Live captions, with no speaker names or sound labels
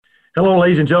Hello,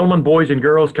 ladies and gentlemen, boys and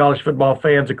girls, college football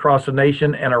fans across the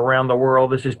nation and around the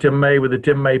world. This is Tim May with the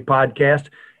Tim May Podcast.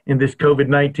 In this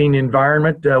COVID-19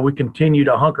 environment, we continue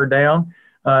to hunker down.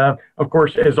 Of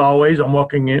course, as always, I'm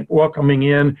welcoming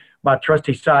in my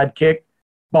trusty sidekick,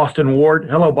 Boston Ward.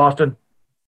 Hello, Boston.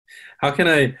 How can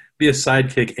I be a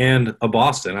sidekick and a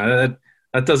Boston?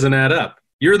 That doesn't add up.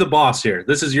 You're the boss here.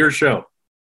 This is your show.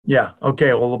 Yeah.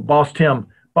 Okay. Well, Boss Tim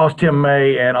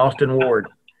May and Austin Ward.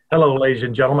 Hello, ladies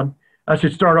and gentlemen. I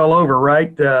should start all over,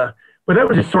 right? But that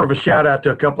was just sort of a shout out to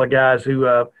a couple of guys who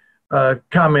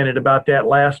commented about that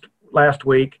last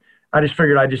week. I just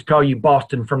figured I'd just call you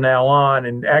Boston from now on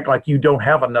and act like you don't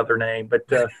have another name. But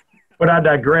I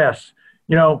digress.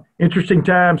 You know, interesting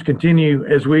times continue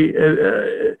as we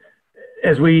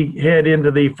head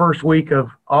into the first week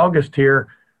of August here,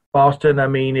 Boston. I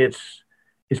mean, it's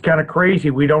kind of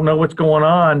crazy. We don't know what's going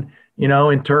on, you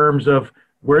know, in terms of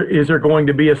where is there going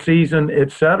to be a season,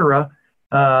 et cetera.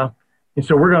 And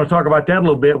so we're going to talk about that a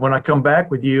little bit when I come back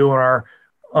with you on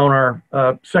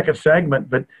our second segment.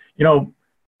 But, you know,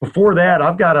 before that,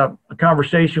 I've got a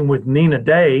conversation with Nina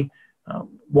Day,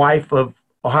 wife of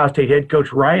Ohio State head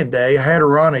coach Ryan Day. I had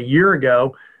her on a year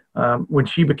ago when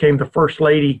she became the first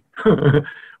lady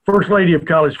of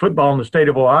college football in the state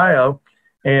of Ohio.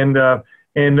 And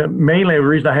mainly the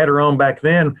reason I had her on back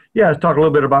then, is talk a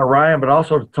little bit about Ryan, but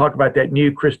also to talk about that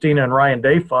new Christina and Ryan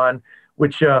Day Fund,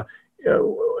 which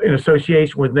in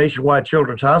association with Nationwide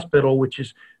Children's Hospital, which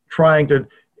is trying to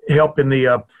help in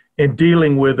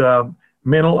dealing with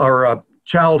mental or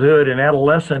childhood and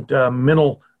adolescent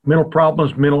mental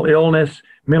problems, mental illness,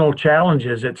 mental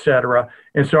challenges, et cetera.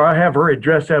 And so I have her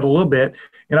address that a little bit,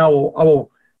 and I will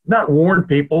not warn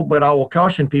people, but I will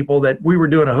caution people that we were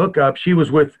doing a hookup. She was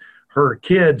with her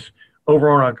kids over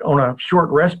on a short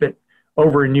respite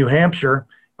over in New Hampshire.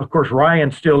 Of course,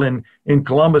 Ryan's still in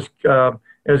Columbus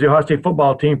as the Ohio State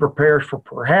football team prepares for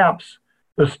perhaps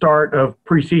the start of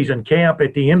preseason camp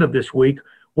at the end of this week.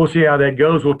 We'll see how that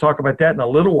goes. We'll talk about that in a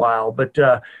little while. But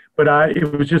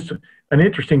it was just an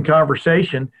interesting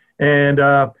conversation. And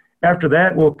after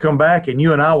that, we'll come back and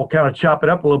you and I will kind of chop it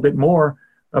up a little bit more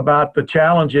about the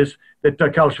challenges that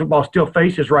college football still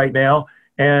faces right now,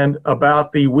 and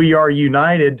about the We Are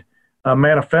United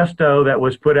manifesto that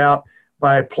was put out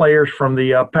by players from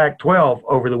the Pac-12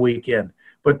 over the weekend.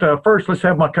 But first, let's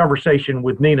have my conversation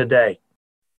with Nina Day.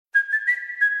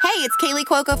 Hey, it's Kaylee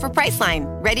Cuoco for Priceline.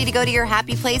 Ready to go to your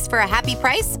happy place for a happy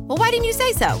price? Well, why didn't you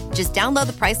say so? Just download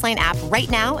the Priceline app right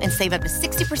now and save up to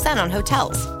 60% on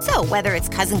hotels. So whether it's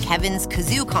Cousin Kevin's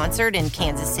Kazoo Concert in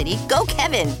Kansas City, go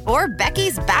Kevin, or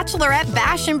Becky's Bachelorette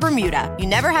Bash in Bermuda, you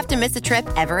never have to miss a trip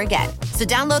ever again. So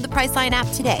download the Priceline app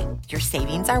today. Your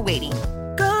savings are waiting.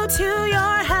 Go to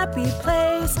your happy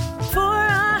place for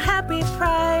a happy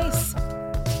price.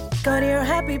 Go to your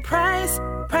happy price,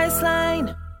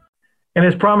 Priceline. And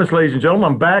as promised, ladies and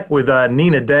gentlemen, I'm back with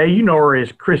Nina Day. You know her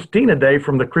as Christina Day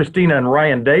from the Christina and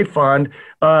Ryan Day Fund.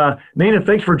 Nina,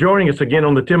 thanks for joining us again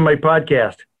on the Tim May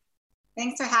Podcast.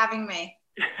 Thanks for having me.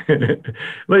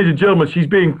 Ladies and gentlemen, she's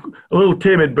being a little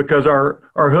timid because our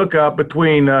hookup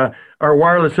between our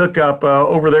wireless hookup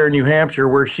over there in New Hampshire,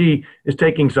 where she is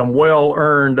taking some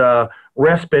well-earned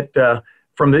respite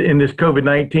in this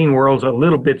COVID-19 world, is a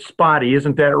little bit spotty.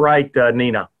 Isn't that right,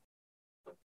 Nina?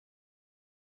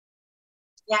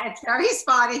 Yeah, it's very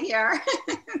spotty here.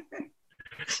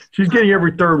 She's getting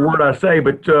every third word I say,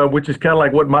 but which is kind of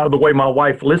like the way my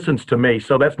wife listens to me.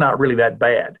 So that's not really that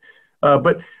bad.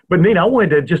 But Nina, I wanted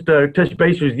to just touch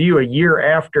base with you a year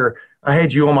after I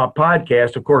had you on my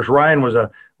podcast. Of course, Ryan was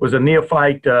a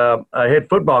neophyte head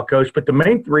football coach, but the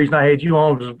main reason I had you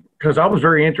on was because I was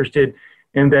very interested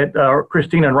in that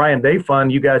Christina and Ryan Day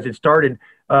Fund you guys had started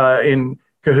in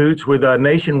cahoots with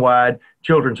Nationwide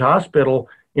Children's Hospital,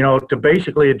 you know, to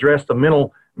basically address the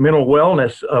mental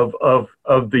wellness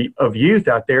of youth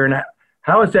out there. And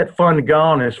how has that fund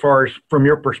gone as far as from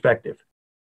your perspective?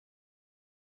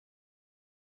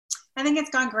 I think it's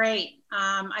gone great.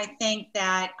 I think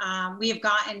that we have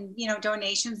gotten,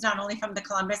 donations not only from the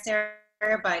Columbus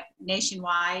area, but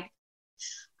nationwide.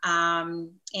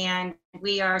 And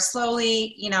we are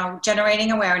slowly,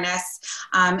 generating awareness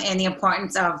and the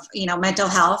importance of, mental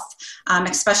health,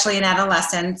 especially in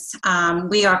adolescents.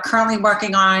 We are currently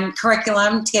working on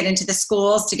curriculum to get into the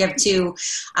schools, to give to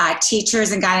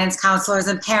teachers and guidance counselors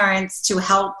and parents to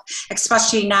help,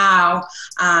 especially now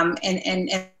in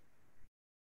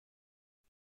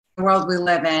the world we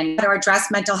live in, to address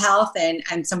mental health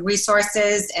and some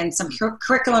resources and some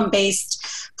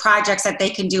curriculum-based projects that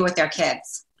they can do with their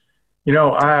kids.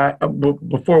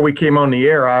 Before we came on the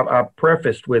air, I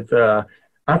prefaced with,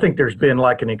 I think there's been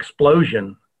like an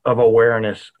explosion of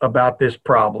awareness about this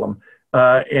problem.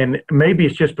 And maybe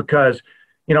it's just because,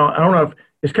 I don't know if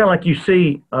it's kind of like you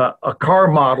see a car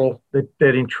model that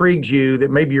intrigues you,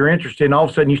 that maybe you're interested in. All of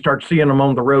a sudden you start seeing them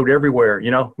on the road everywhere.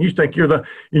 You think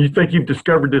you've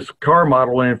discovered this car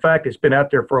model. And in fact, it's been out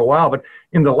there for a while. But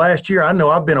in the last year, I know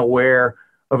I've been aware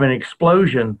of an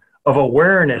explosion of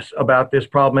awareness about this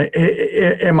problem.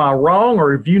 Am I wrong?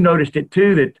 Or have you noticed it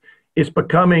too, that it's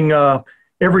becoming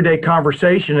everyday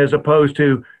conversation as opposed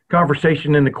to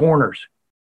conversation in the corners?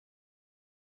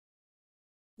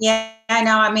 Yeah, I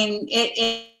know. I mean,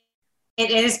 it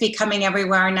is becoming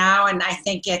everywhere now, and I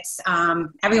think it's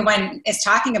everyone is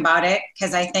talking about it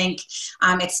because I think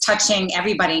it's touching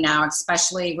everybody now,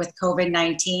 especially with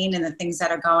COVID-19 and the things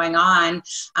that are going on.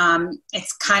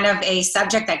 It's kind of a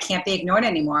subject that can't be ignored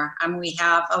anymore. We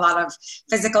have a lot of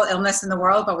physical illness in the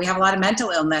world, but we have a lot of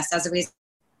mental illness as a result.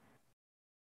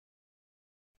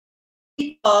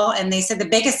 And they said the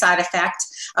biggest side effect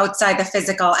outside the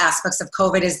physical aspects of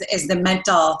COVID is the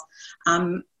mental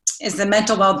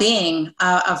well-being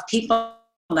of people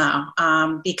now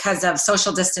because of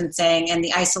social distancing and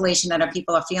the isolation that our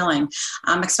people are feeling,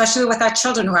 especially with our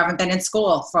children who haven't been in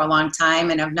school for a long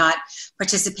time and have not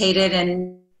participated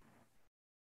in.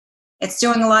 It's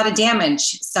doing a lot of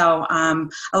damage. So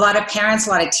a lot of parents, a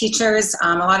lot of teachers,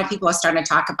 a lot of people are starting to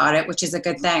talk about it, which is a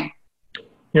good thing.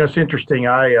 It's interesting.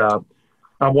 I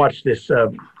watched this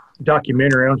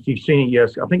documentary. I don't know if you've seen it yet.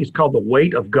 I think it's called The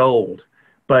Weight of Gold,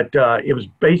 but it was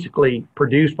basically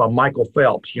produced by Michael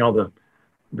Phelps, the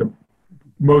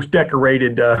most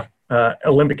decorated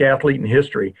Olympic athlete in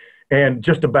history. And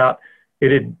just about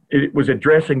it was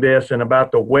addressing this and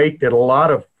about the weight that a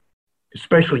lot of,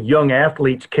 especially young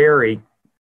athletes, carry,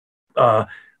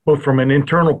 both from an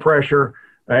internal pressure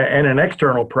and an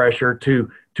external pressure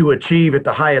to achieve at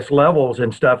the highest levels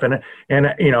and stuff. And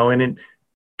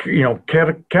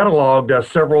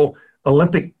cataloged several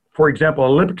Olympic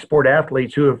sport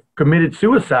athletes who have committed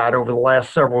suicide over the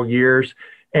last several years.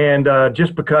 And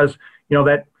just because,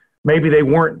 that maybe they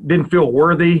didn't feel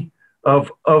worthy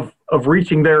of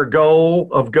reaching their goal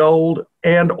of gold,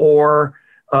 and or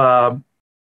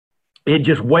it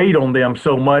just weighed on them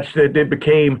so much that it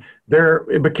became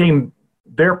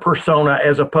their persona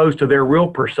as opposed to their real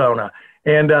persona.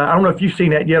 And I don't know if you've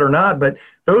seen that yet or not, but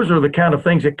those are the kind of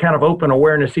things that kind of open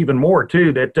awareness even more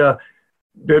too, that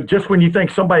just when you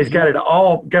think somebody's got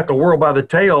the world by the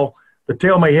tail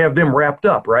may have them wrapped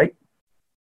up, right?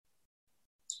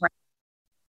 Right.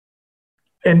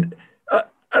 And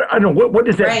I don't know, what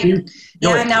does that do?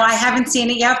 Yeah, no, I haven't seen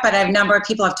it yet, but a number of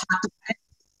people have talked about it.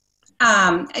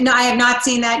 No, I have not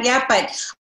seen that yet, but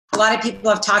a lot of people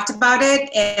have talked about it.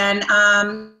 And,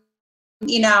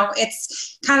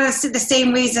 it's kind of the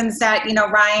same reasons that,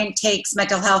 Ryan takes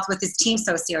mental health with his team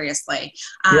so seriously.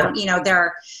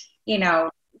 They're,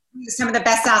 some of the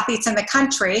best athletes in the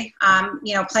country,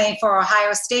 playing for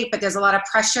Ohio State, but there's a lot of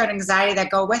pressure and anxiety that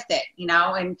go with it,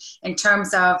 and in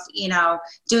terms of,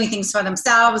 doing things for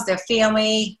themselves, their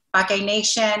family, Buckeye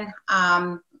Nation.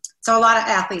 So a lot of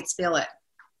athletes feel it.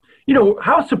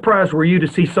 How surprised were you to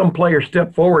see some players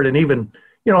step forward and even,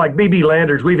 like B.B.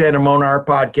 Landers, we've had him on our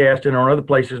podcast and on other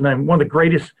places, man, one of the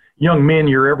greatest young men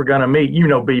you're ever going to meet,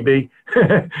 B.B.,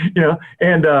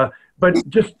 but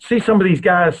just see some of these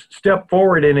guys step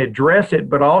forward and address it,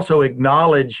 but also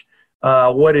acknowledge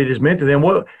what it has meant to them.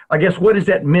 What has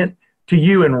that meant to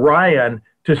you and Ryan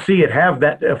to see it have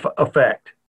that effect?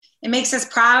 It makes us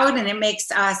proud, and it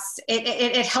makes us,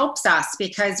 it helps us,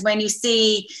 because when you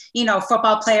see,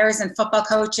 football players and football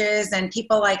coaches and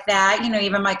people like that,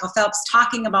 even Michael Phelps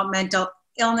talking about mental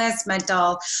illness,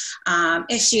 mental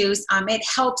issues, it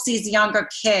helps these younger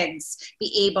kids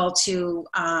be able to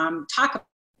talk about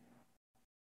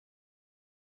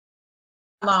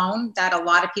alone, that a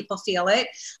lot of people feel it.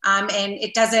 And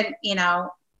it doesn't, they're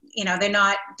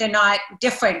not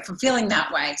different from feeling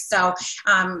that way. So,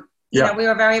 we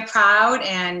were very proud,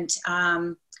 and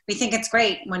we think it's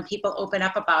great when people open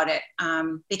up about it,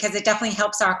 because it definitely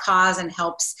helps our cause and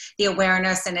helps the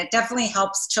awareness, and it definitely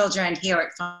helps children hear it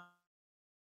from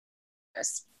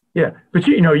us. Yeah, but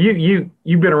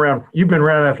you've been around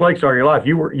athletics all your life.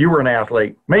 You were an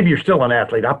athlete. Maybe you're still an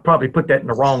athlete. I probably put that in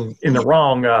the wrong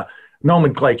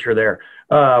nomenclature there.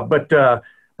 But the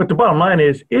bottom line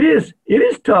is, it is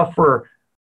tough for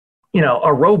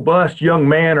a robust young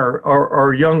man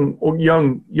or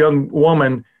young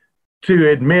woman to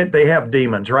admit they have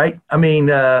demons, right? I mean,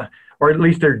 or at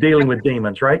least they're dealing with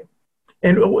demons, right?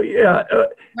 And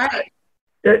right.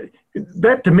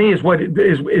 That to me is what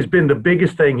has been the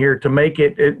biggest thing here, to make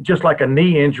it just like a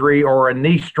knee injury or a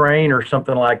knee strain or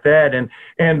something like that. And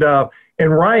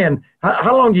And Ryan,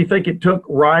 how long do you think it took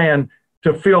Ryan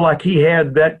to feel like he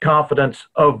had that confidence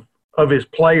of his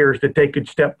players that they could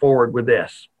step forward with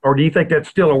this? Or do you think that's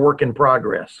still a work in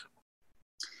progress?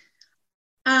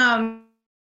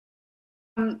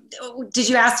 Did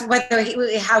you ask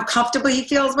how comfortable he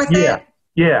feels with it?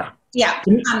 Yeah.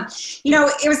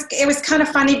 It was kind of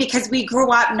funny because we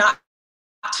grew up not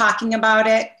talking about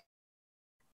it.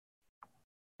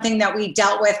 Something that we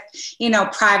dealt with,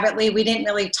 privately. We didn't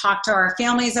really talk to our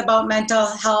families about mental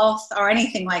health or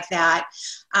anything like that.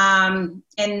 And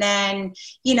then,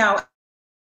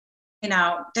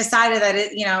 decided that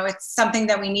it's something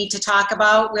that we need to talk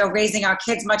about. We're raising our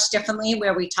kids much differently,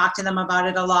 where we talk to them about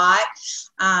it a lot.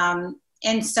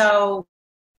 And so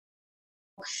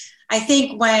I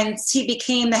think when he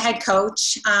became the head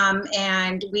coach,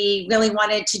 and we really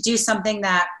wanted to do something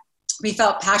that we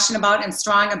felt passionate about and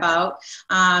strong about,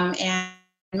 and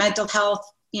mental health,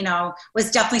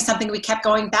 was definitely something we kept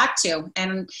going back to.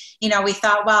 And, we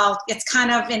thought, well, it's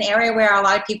kind of an area where a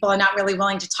lot of people are not really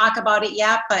willing to talk about it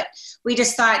yet, but we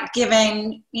just thought,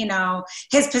 given,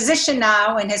 his position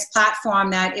now and his platform,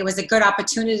 that it was a good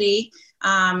opportunity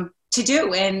to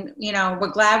do. And,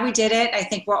 we're glad we did it. I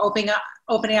think we're opening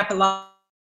up a lot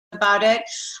about it.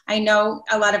 I know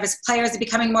a lot of his players are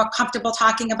becoming more comfortable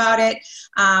talking about it.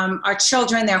 Our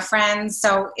children, their friends.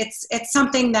 So it's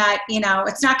something that,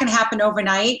 it's not going to happen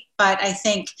overnight, but I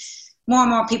think more and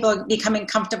more people are becoming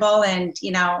comfortable. And,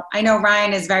 I know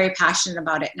Ryan is very passionate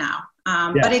about it now.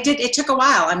 But it took a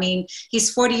while. I mean, he's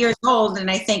 40 years old,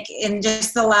 and I think in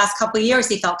just the last couple of years,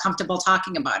 he felt comfortable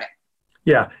talking about it.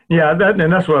 Yeah.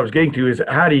 And that's what I was getting to, is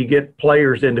how do you get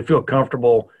players in to feel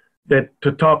comfortable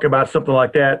to talk about something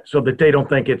like that, so that they don't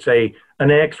think it's an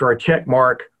X or a check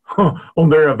mark on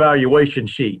their evaluation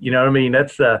sheet. You know what I mean?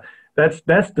 That's the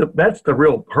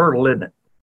real hurdle, isn't it?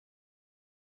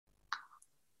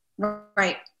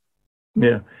 Right.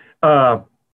 Yeah.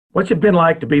 What's it been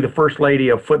like to be the first lady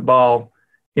of football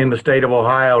in the state of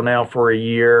Ohio now for a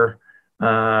year?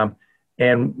 And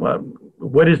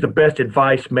what is the best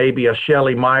advice maybe a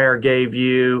Shelley Meyer gave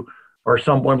you, or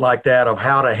someone like that, of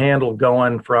how to handle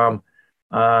going from,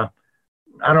 I'm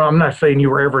not saying you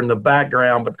were ever in the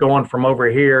background, but going from over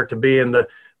here to being the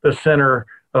center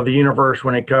of the universe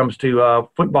when it comes to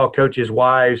football coaches'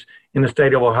 wives in the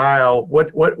state of Ohio.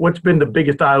 What's been the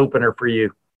biggest eye opener for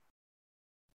you?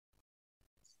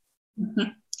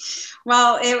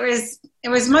 Well, it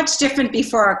was much different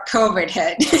before COVID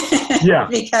hit. Yeah.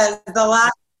 Because the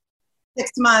last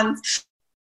 6 months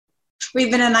we've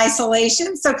been in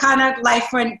isolation, so kind of life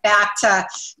went back to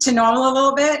normal a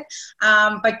little bit.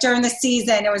 But during the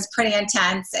season, it was pretty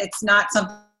intense. It's not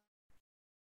something,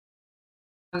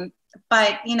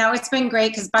 but it's been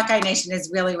great because Buckeye Nation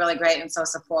is really, really great and so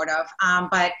supportive.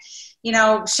 But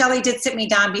Shelley did sit me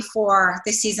down before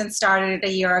the season started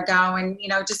a year ago, and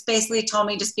just basically told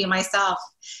me just be myself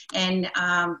and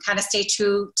kind of stay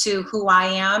true to who I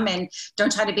am and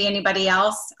don't try to be anybody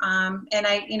else. And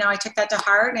I took that to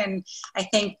heart, and I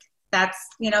think that's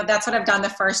what I've done the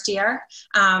first year.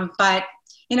 But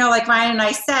like Ryan and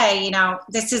I say,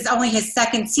 this is only his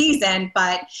second season,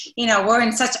 but, we're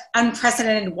in such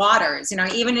unprecedented waters.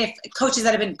 Even if coaches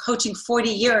that have been coaching 40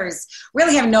 years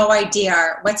really have no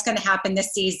idea what's going to happen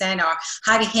this season or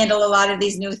how to handle a lot of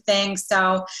these new things.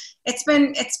 So it's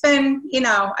been,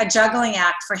 a juggling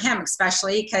act for him,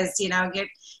 especially because, you're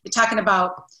talking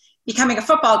about becoming a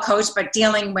football coach, but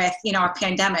dealing with, a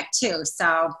pandemic too.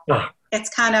 So it's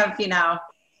kind of,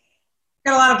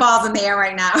 got a lot of balls in the air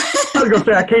right now. I was gonna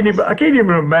say I can't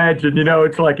even imagine.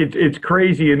 It's like it's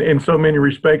crazy in so many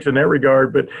respects in that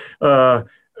regard. But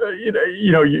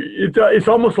it's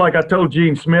almost like I told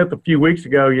Gene Smith a few weeks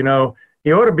ago. You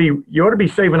ought to be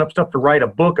saving up stuff to write a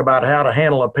book about how to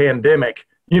handle a pandemic.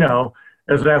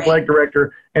 As an athletic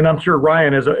director, and I'm sure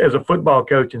Ryan as a football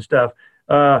coach and stuff.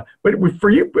 But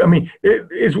for you, I mean,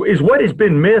 is what has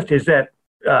been missed is that.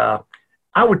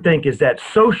 I would think is that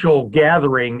social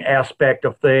gathering aspect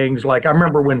of things. Like I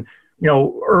remember when,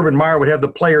 Urban Meyer would have the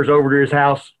players over to his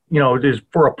house, just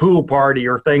for a pool party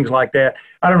or things like that.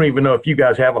 I don't even know if you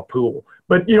guys have a pool,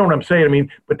 but you know what I'm saying? I mean,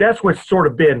 but that's what's sort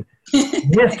of been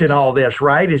missed in all this,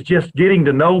 right? Is just getting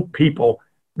to know people,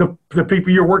 the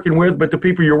people you're working with, but the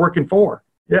people you're working for.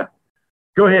 Yeah.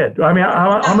 Go ahead. I mean,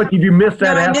 how much did you miss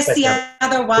that aspect? I miss the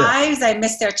other wives. Yeah. I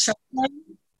miss their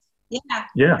children. Yeah.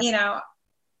 Yeah.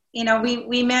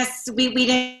 We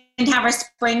didn't have our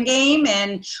spring game,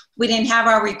 and we didn't have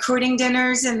our recruiting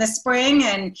dinners in the spring,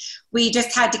 and we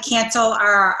just had to cancel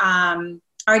our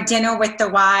dinner with the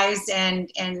wives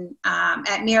and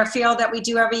at Muirfield that we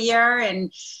do every year,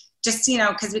 and just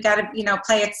because we got to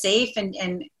play it safe and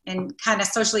and kind of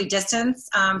socially distance.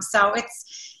 So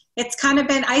it's kind of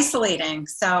been isolating.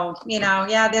 So,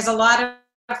 there's a lot of,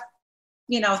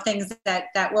 things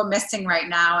that we're missing right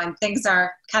now, and things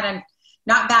are kind of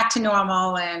not back to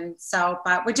normal. And so,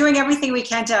 but we're doing everything we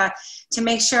can to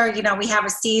make sure, we have a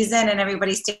season and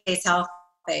everybody stays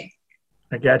healthy.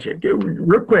 I got you.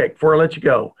 Real quick, before I let you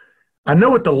go, I know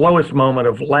what the lowest moment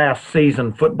of last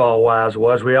season football-wise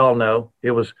was. We all know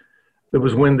it was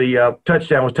when the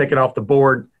touchdown was taken off the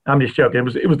board. I'm just joking.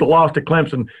 It was the loss to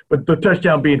Clemson, but the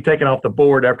touchdown being taken off the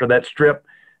board after that strip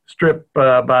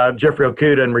by Jeffrey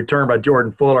Okudah and returned by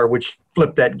Jordan Fuller, which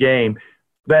flipped that game.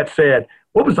 That said,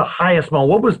 what was the highest moment?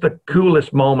 What was the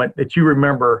coolest moment that you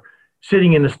remember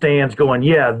sitting in the stands going,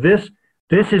 yeah, this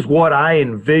is what I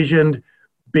envisioned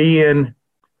being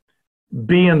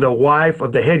the wife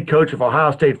of the head coach of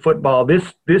Ohio State football?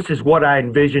 This is what I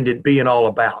envisioned it being all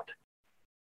about.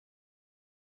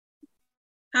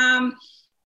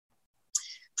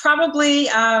 Probably,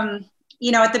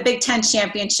 at the Big Ten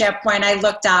championship when I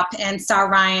looked up and saw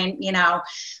Ryan,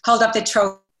 hold up the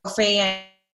trophy,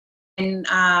 and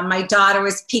my daughter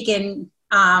was peeking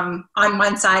on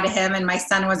one side of him, and my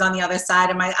son was on the other side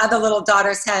of my other little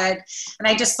daughter's head. And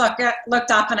I just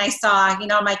looked up and I saw,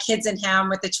 my kids and him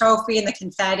with the trophy and the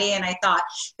confetti, and I thought,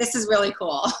 this is really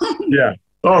cool. Yeah.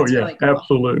 Oh, yeah, really cool.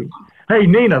 Absolutely. Hey,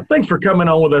 Nina, thanks for coming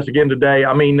on with us again today.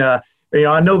 I mean, I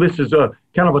know this is a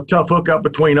kind of a tough hookup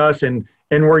between us and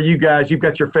where you've got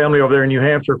your family over there in New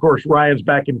Hampshire. Of course, Ryan's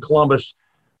back in Columbus.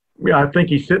 I think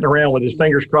he's sitting around with his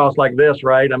fingers crossed like this,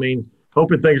 right? I mean,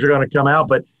 hoping things are going to come out.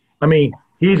 But, I mean,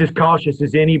 he's as cautious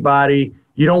as anybody.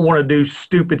 You don't want to do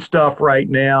stupid stuff right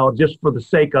now just for the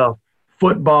sake of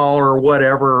football or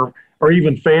whatever, or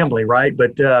even family, right?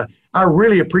 But I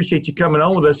really appreciate you coming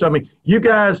on with us. I mean, you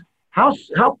guys, how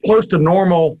close to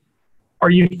normal are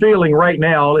you feeling right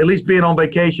now, at least being on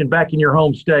vacation back in your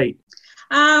home state?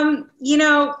 We're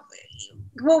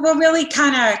really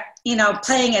kind of,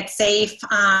 playing it safe.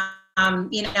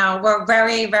 We're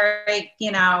very, very,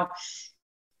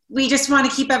 we just want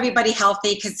to keep everybody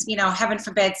healthy because, heaven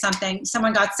forbid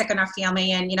someone got sick in our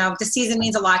family. And, the season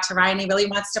means a lot to Ryan. He really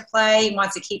wants to play. He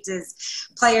wants to keep his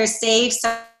players safe.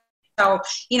 So,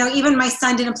 even my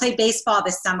son didn't play baseball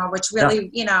this summer, which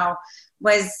really,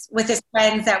 was with his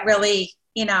friends that really,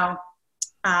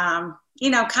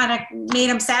 kind of made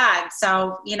him sad.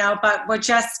 So, but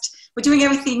we're doing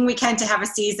everything we can to have a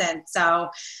season. So,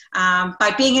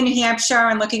 by being in New Hampshire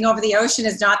and looking over the ocean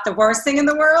is not the worst thing in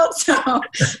the world. So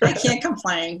I can't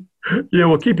complain. Yeah,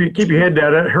 well, keep your head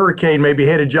down. That hurricane may be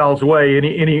headed y'all's way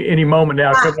any moment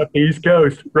now coming up the East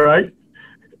Coast, right?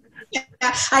 Yeah,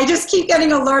 I just keep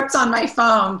getting alerts on my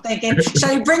phone thinking, should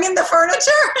I bring in the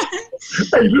furniture?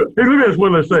 Hey, look at this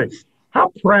one last thing. How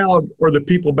proud are the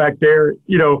people back there?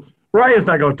 Ryan's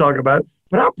not going to talk about it,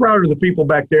 but how proud are the people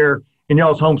back there in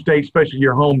y'all's home state, especially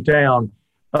your hometown?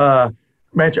 How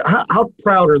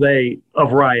proud are they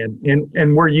of Ryan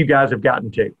and where you guys have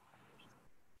gotten to?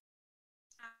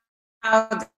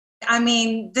 I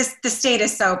mean, the state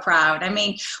is so proud. I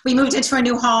mean, we moved into a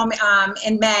new home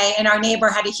in May, and our neighbor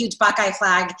had a huge Buckeye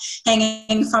flag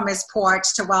hanging from his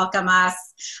porch to welcome us.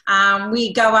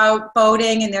 We go out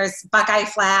boating, and there's Buckeye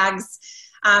flags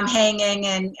hanging,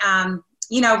 and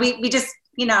we just,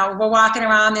 we're walking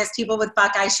around. There's people with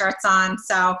Buckeye shirts on.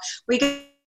 So we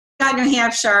got New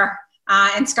Hampshire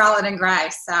in scarlet and gray.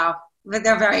 So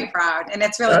they're very proud, and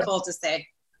it's really cool to see.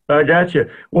 I got you.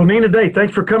 Well, Nina Day,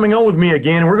 thanks for coming on with me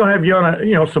again. We're going to have you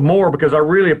on, some more because I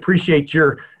really appreciate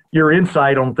your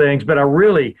insight on things. But I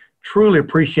really, truly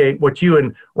appreciate what you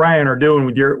and Ryan are doing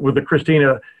with the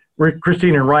Christina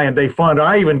and Ryan Day Fund.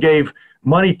 I even gave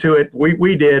money to it.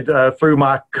 We did through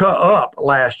my Up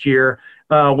last year,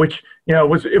 which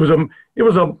was a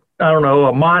I don't know,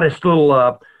 a modest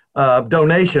little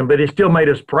donation, but it still made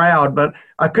us proud. But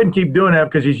I couldn't keep doing that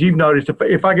because, as you've noticed,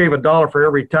 if I gave $1 for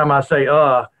every time I say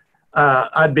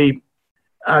I'd be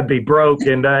broke,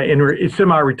 and in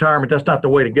semi-retirement, that's not the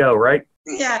way to go, right?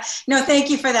 Yeah, no, thank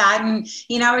you for that. And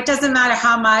it doesn't matter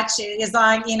how much, as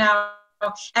long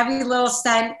every little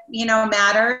cent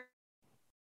matters,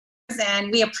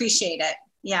 and we appreciate it.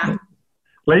 Yeah.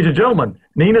 Ladies and gentlemen,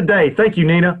 Nina Day. Thank you,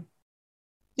 Nina.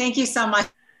 Thank you so much.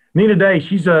 Nina Day.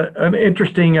 She's an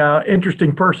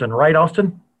interesting person, right,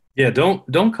 Austin? Yeah.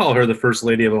 Don't call her the first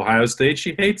lady of Ohio State.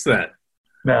 She hates that.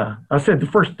 No, I said the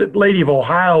first lady of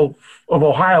Ohio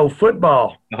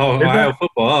football. Oh, Ohio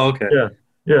football. Oh, okay.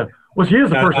 Yeah. Well, she is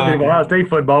the first lady of Ohio State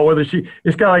football. Whether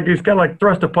it's kind of like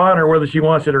thrust upon her whether she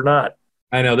wants it or not.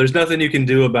 I know. There's nothing you can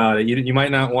do about it. You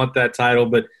might not want that title,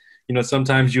 but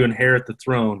sometimes you inherit the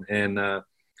throne. And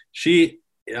she's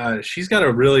got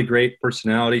a really great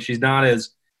personality. She's not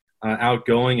as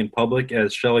outgoing in public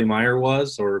as Shelley Meyer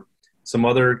was, or some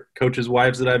other coaches'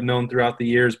 wives that I've known throughout the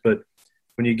years. But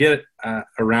when you get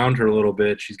around her a little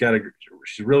bit, she's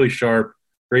really sharp,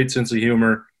 great sense of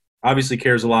humor, obviously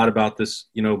cares a lot about this,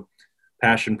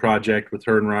 passion project with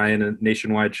her and Ryan and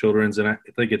Nationwide Children's. And I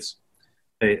think it's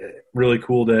really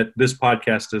cool that this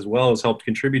podcast as well has helped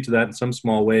contribute to that in some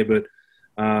small way. But,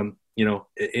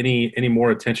 any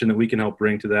more attention that we can help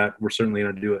bring to that, we're certainly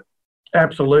going to do it.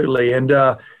 Absolutely. And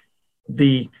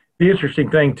the interesting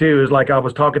thing too is, like, I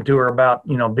was talking to her about,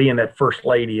 being that first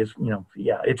lady is,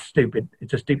 it's stupid.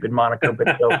 It's a stupid moniker,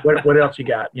 but what else you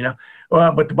got,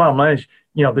 but the bottom line is,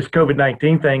 this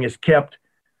COVID-19 thing has kept,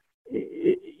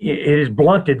 it has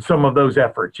blunted some of those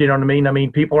efforts. You know what I mean? I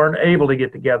mean, people aren't able to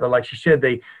get together. Like she said,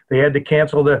 they had to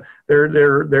cancel their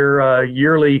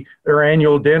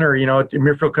annual dinner, at the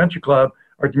Muirfield Country Club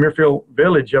or at the Muirfield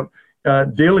Village,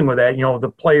 dealing with that, the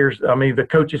players, the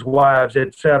coaches' wives,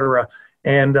 et cetera.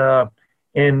 And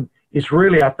it's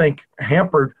really, I think,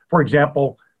 hampered. For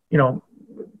example,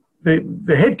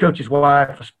 the head coach's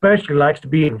wife especially likes to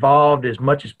be involved as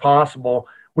much as possible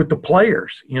with the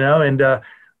players, and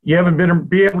you haven't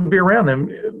be able to be around them,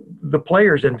 the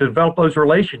players, and develop those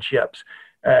relationships.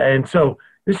 And so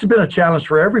this has been a challenge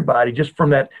for everybody, just from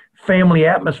that family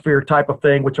atmosphere type of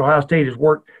thing, which Ohio State has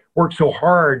worked so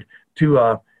hard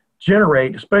to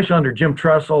generate, especially under Jim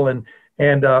Tressel and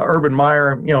Urban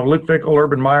Meyer, Luke Fickell,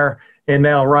 Urban Meyer, and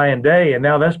now Ryan Day. And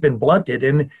now that's been blunted.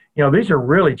 And, these are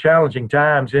really challenging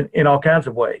times in all kinds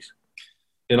of ways.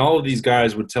 And all of these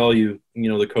guys would tell you,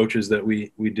 the coaches that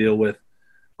we deal with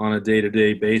on a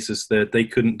day-to-day basis, that they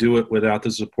couldn't do it without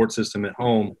the support system at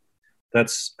home.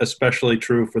 That's especially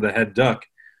true for the head Duck.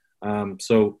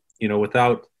 So,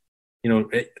 without,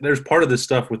 there's part of this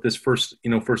stuff with this first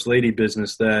lady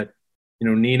business that,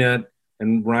 Nina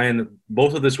and Ryan,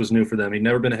 both of this was new for them. He'd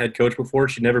never been a head coach before.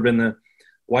 She'd never been the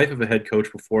wife of a head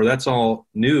coach before. That's all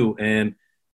new. And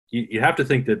you have to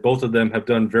think that both of them have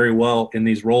done very well in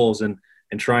these roles and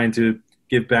trying to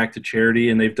give back to charity.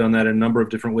 And they've done that in a number of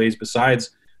different ways besides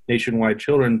Nationwide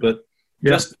Children. But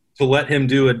just to let him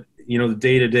do it, the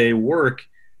day-to-day work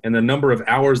and the number of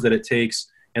hours that it takes,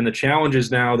 and the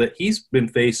challenges now that he's been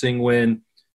facing when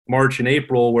March and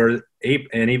April,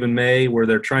 and even May, where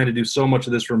they're trying to do so much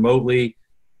of this remotely.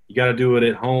 You got to do it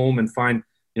at home and find,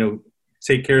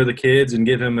 take care of the kids and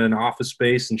give him an office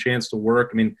space and chance to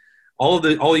work. I mean, all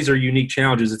these are unique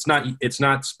challenges. It's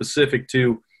not specific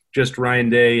to just Ryan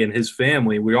Day and his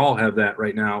family. We all have that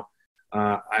right now.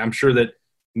 I'm sure that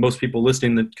most people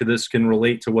listening to this can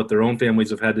relate to what their own families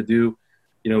have had to do,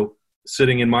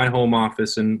 sitting in my home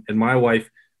office and my wife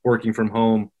working from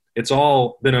home. It's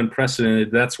all been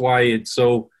unprecedented. That's why it's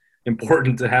so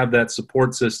important to have that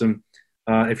support system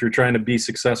if you're trying to be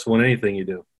successful in anything you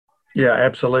do. Yeah,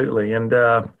 absolutely. And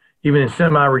even in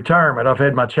semi-retirement, I've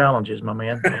had my challenges, my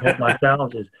man. I've had my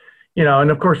challenges. And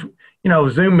of course,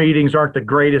 Zoom meetings aren't the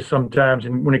greatest sometimes,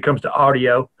 and when it comes to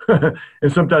audio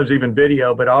and sometimes even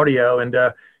video, but audio. And,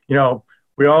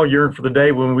 we all yearn for the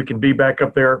day when we can be back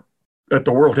up there at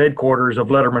the world headquarters of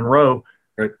Letterman Row,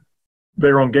 right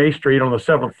there on Gay Street on the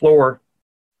 7th floor,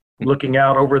 looking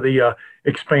out over the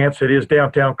expanse that is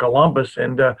downtown Columbus,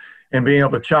 and being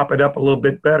able to chop it up a little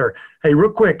bit better. Hey,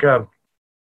 real quick, I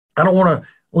don't want to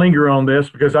linger on this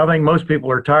because I think most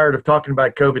people are tired of talking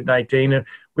about COVID-19,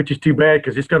 which is too bad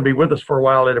because it's going to be with us for a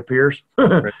while, it appears,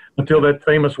 right. until that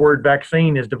famous word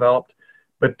vaccine is developed.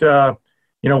 But,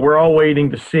 we're all waiting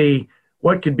to see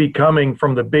what could be coming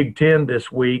from the Big Ten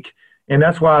this week. And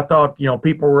that's why I thought,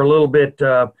 people were a little bit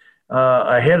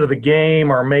ahead of the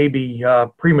game, or maybe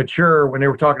premature when they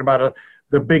were talking about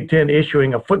the Big Ten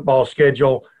issuing a football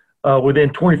schedule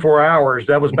within 24 hours.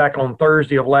 That was back on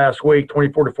Thursday of last week,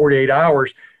 24 to 48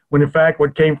 hours, when in fact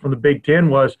what came from the Big Ten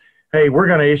was, hey, we're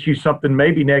going to issue something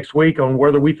maybe next week on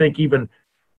whether we think even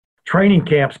training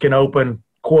camps can open,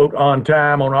 quote, on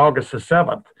time on August the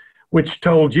 7th, which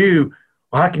told you,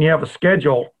 well, how can you have a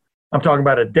schedule? I'm talking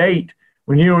about a date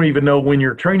when you don't even know when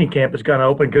your training camp is going to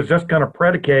open, because that's going to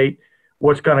predicate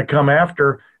what's going to come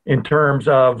after in terms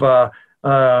of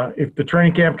if the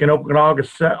training camp can open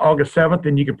August 7th,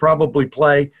 then you could probably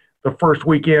play the first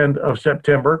weekend of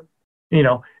September,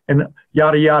 and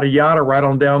yada, yada, yada, right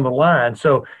on down the line.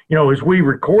 So, as we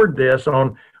record this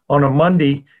on a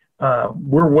Monday,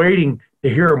 we're waiting to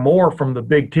hear more from the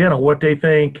Big Ten on what they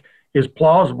think is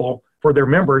plausible for their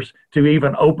members to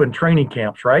even open training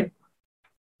camps, right?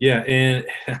 Yeah, and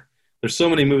there's so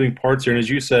many moving parts here. And as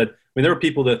you said, there were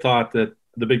people that thought that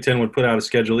the Big Ten would put out a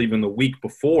schedule even the week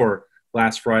before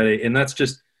last Friday, and that's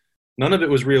just – none of it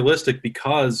was realistic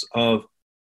because of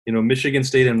Michigan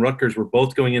State and Rutgers were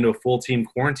both going into a full team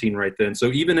quarantine right then. So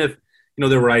even if,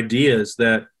 there were ideas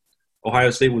that Ohio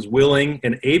State was willing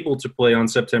and able to play on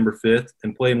September 5th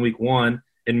and play in week 1,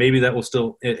 and maybe that will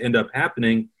still end up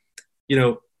happening,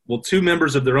 two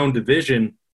members of their own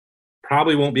division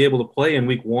probably won't be able to play in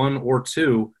week 1 or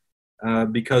 2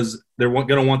 because they're going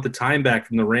to want the time back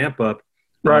from the ramp up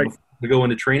to go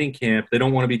into training camp. They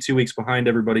don't want to be 2 weeks behind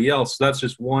everybody else. So that's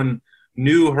just one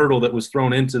new hurdle that was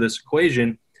thrown into this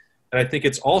equation. And I think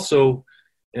it's also,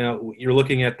 you're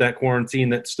looking at that quarantine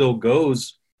that still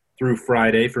goes through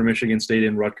Friday for Michigan State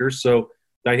and Rutgers. So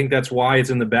I think that's why it's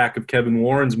in the back of Kevin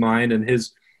Warren's mind and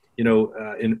his,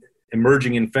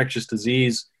 emerging infectious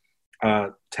disease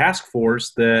task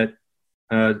force that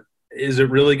is it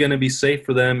really going to be safe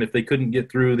for them if they couldn't get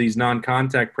through these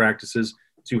non-contact practices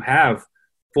to have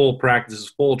full practices,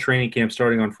 full training camp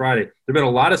starting on Friday. There have been a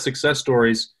lot of success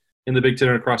stories in the Big Ten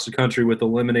and across the country with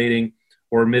eliminating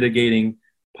or mitigating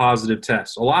positive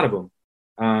tests, a lot of them.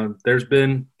 There's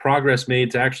been progress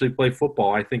made to actually play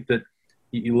football. I think that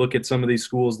you look at some of these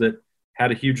schools that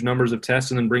had a huge numbers of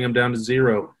tests and then bring them down to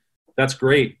 0. That's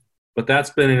great, but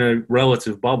that's been in a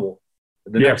relative bubble.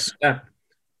 The next step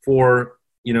for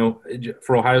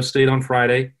Ohio State on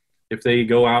Friday, if they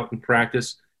go out and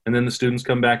practice, and then the students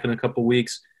come back in a couple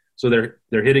weeks, so they're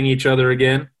hitting each other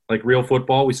again like real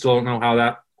football. We still don't know how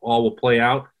that all will play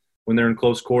out when they're in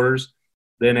close quarters.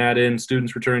 Then add in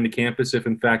students returning to campus if,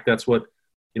 in fact, that's what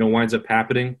winds up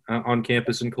happening on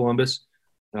campus in Columbus.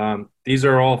 These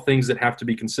are all things that have to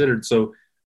be considered. So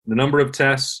the number of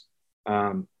tests,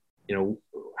 how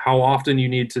often you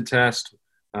need to test,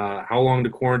 how long to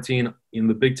quarantine.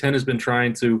 The Big Ten has been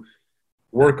trying to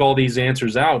work all these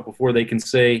answers out before they can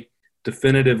say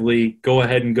definitively, go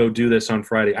ahead and go do this on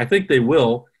Friday. I think they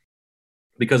will,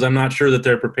 because I'm not sure that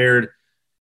they're prepared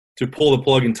to pull the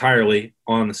plug entirely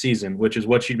on the season, which is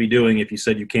what you'd be doing if you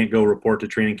said you can't go report to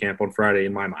training camp on Friday,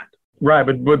 in my mind. Right,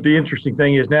 but the interesting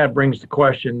thing is now it brings the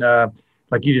question,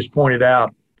 like you just pointed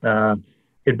out,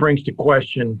 it brings the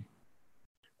question,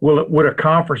 would a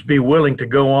conference be willing to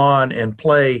go on and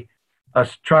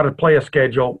try to play a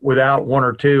schedule without 1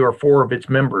 or 2 or 4 of its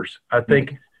members? I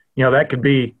think that could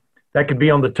be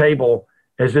on the table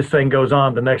as this thing goes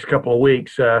on the next couple of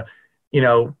weeks.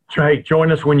 Hey,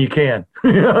 join us when you can.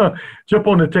 Jump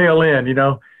on the tail end.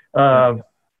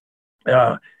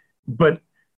 But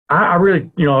I really,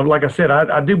 like I said,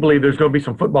 I do believe there's going to be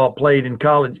some football played in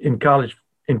college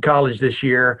this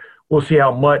year. We'll see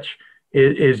how much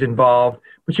is involved.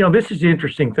 But this is the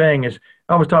interesting thing is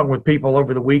I was talking with people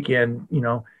over the weekend,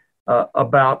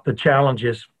 about the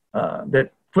challenges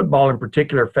that football in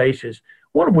particular faces.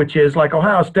 One of which is like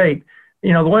Ohio State.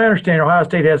 The way I understand it, Ohio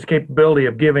State has the capability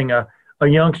of giving a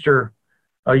young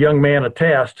man a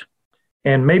test,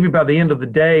 and maybe by the end of the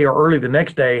day or early the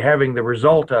next day having the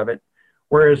result of it.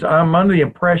 Whereas I'm under the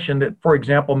impression that, for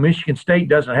example, Michigan State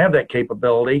doesn't have that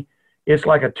capability. It's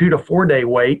like a 2 to 4 day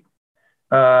wait.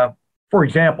 For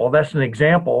example, that's an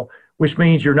example, which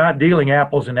means you're not dealing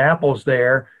apples and apples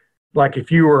there. Like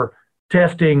if you were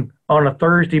testing on a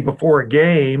Thursday before a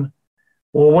game,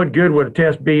 well, what good would a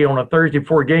test be on a Thursday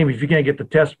before a game if you can't get the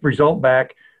test result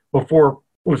back before,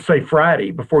 let's say,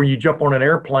 Friday, before you jump on an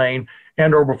airplane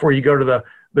and or before you go to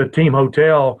the team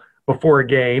hotel before a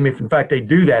game, if in fact they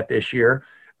do that this year.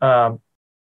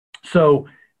 So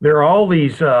there are all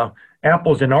these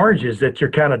apples and oranges that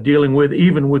you're kind of dealing with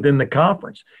even within the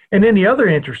conference. And then the other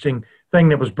interesting thing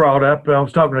that was brought up, I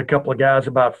was talking to a couple of guys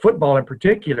about football in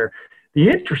particular, the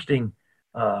interesting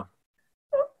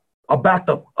about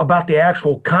the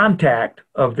actual contact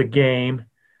of the game.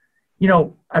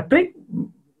 I think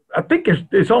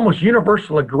it's almost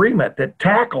universal agreement that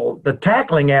the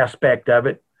tackling aspect of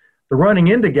it, the running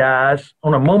into guys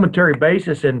on a momentary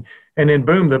basis and then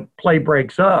boom, the play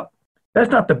breaks up. That's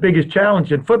not the biggest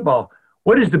challenge in football.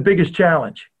 What is the biggest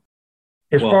challenge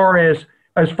as far as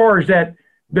that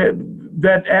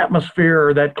atmosphere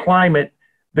or that climate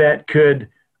that could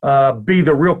be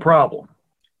the real problem?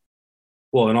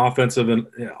 Well, an offensive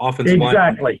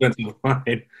exactly.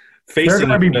 line they're going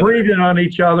to be breathing on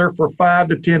each other for 5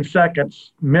 to 10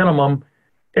 seconds minimum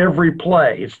every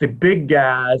play. It's the big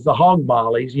guys, the hog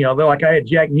mollies. They're like I had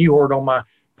Jack Newhart on my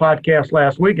podcast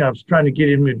last week, and I was trying to get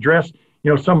him to address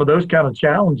some of those kind of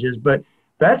challenges. But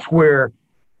that's where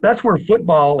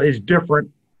football is different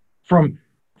from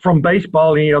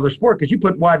baseball and any other sport, because you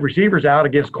put wide receivers out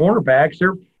against cornerbacks,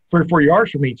 they're 3 or 4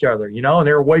 yards from each other, and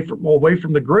they're away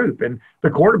from the group. And the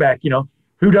quarterback,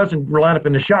 who doesn't line up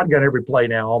in the shotgun every play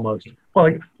now almost?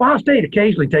 Well, Ohio State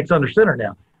occasionally takes under center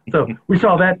now. So we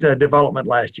saw that development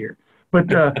last year. But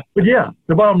yeah,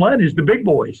 the bottom line is the big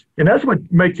boys, and that's what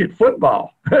makes it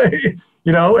football.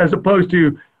 As opposed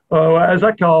to as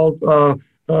I call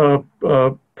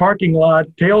parking lot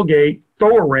tailgate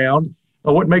throw around.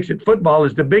 What makes it football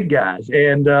is the big guys.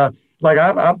 And like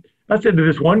I said to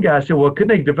this one guy, I said, well,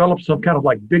 couldn't they develop some kind of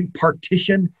like big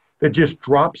partition that just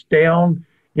drops down,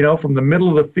 from the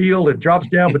middle of the field and drops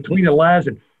down between the lines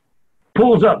and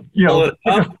pulls up,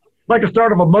 like a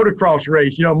start of a motocross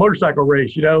race, motorcycle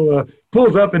race,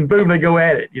 pulls up and boom, they go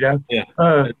at it, Yeah.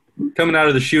 Coming out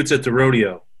of the chutes at the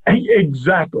rodeo.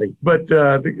 Exactly. But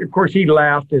of course he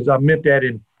laughed as I meant that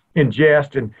in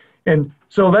jest. And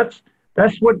so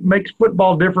that's what makes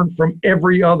football different from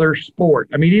every other sport.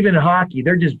 I mean, even in hockey,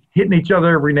 they're just hitting each other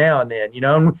every now and then,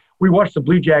 And we watched the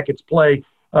Blue Jackets play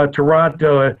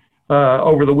Toronto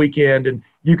over the weekend, and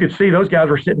you could see those guys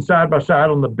were sitting side by side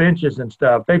on the benches and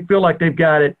stuff. They feel like they've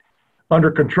got it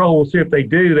under control. We'll see if they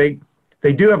do.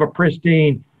 They do have a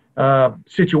pristine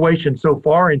situation so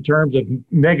far in terms of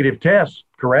negative tests,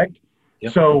 correct?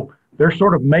 Yep. So they're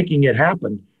sort of making it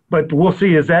happen. But we'll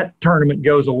see as that tournament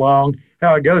goes along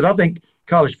how it goes. I think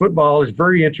college football is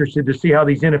very interested to see how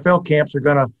these NFL camps are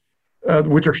going to,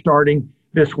 which are starting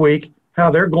this week,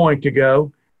 how they're going to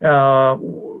go.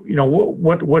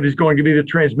 What is going to be the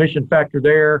transmission factor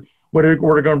there? What are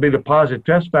going to be the positive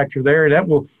test factor there?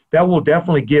 And that will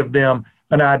definitely give them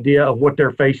an idea of what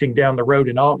they're facing down the road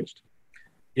in August.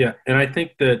 Yeah, and I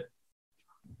think that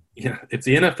if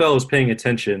the NFL is paying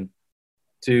attention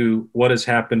to what has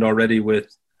happened already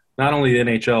with not only the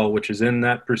NHL, which is in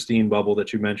that pristine bubble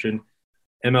that you mentioned,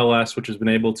 MLS, which has been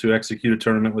able to execute a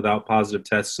tournament without positive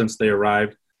tests since they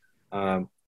arrived,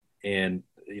 and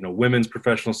women's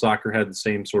professional soccer had the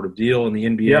same sort of deal, and the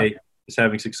NBA is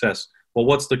having success. Well,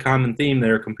 what's the common theme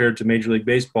there compared to Major League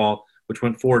Baseball, which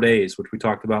went 4 days, which we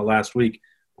talked about last week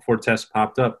before tests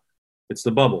popped up? It's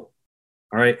the bubble.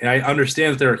 All right, and I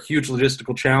understand that there are huge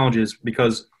logistical challenges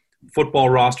because football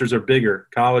rosters are bigger,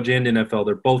 college and NFL.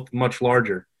 They're both much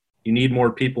larger. You need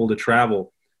more people to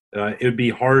travel. It would be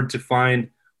hard to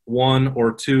find 1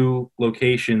 or 2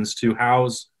 locations to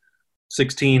house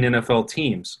 16 NFL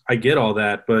teams. I get all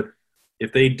that, but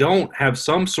if they don't have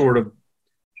some sort of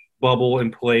bubble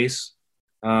in place,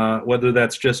 whether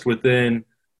that's just within,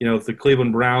 if the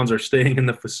Cleveland Browns are staying in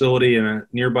the facility in a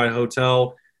nearby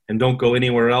hotel and don't go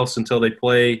anywhere else until they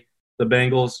play the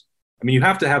Bengals, I mean, you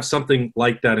have to have something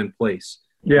like that in place.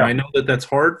 Yeah. And I know that that's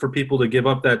hard for people to give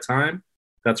up that time.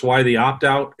 That's why the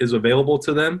opt-out is available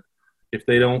to them if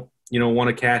they don't, want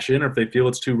to cash in or if they feel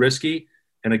it's too risky.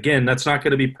 And again, that's not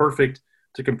going to be perfect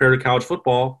to compare to college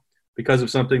football because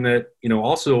of something that,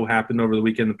 also happened over the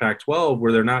weekend in the Pac-12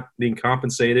 where they're not being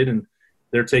compensated and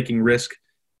they're taking risk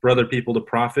for other people to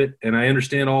profit. And I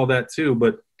understand all that too.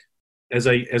 But as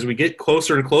we get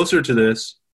closer and closer to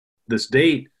this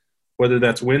date, whether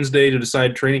that's Wednesday to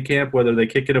decide training camp, whether they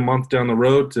kick it a month down the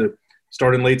road to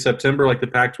start in late September like the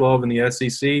Pac-12 and the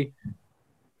SEC,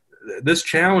 this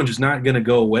challenge is not going to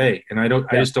go away. And I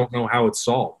just don't know how it's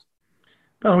solved.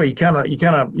 By the way, you kind of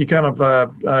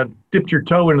dipped your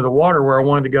toe into the water where I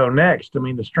wanted to go next. I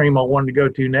mean, the stream I wanted to go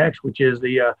to next, which is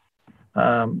the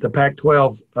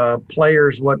Pac-12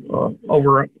 players,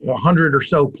 over 100 or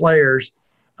so players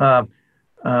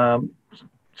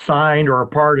signed or a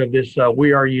part of this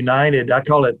We Are United. I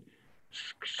call it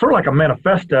sort of like a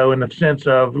manifesto in the sense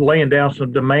of laying down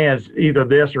some demands, either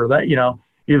this or that,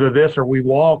 either this or we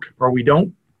walk or we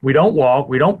don't walk,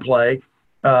 we don't play,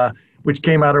 which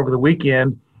came out over the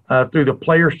weekend through the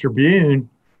Players Tribune.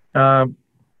 I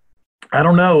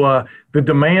don't know the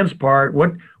demands part.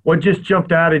 What just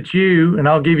jumped out at you? And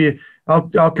I'll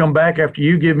come back after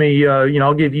you give me.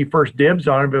 I'll give you first dibs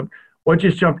on it. But what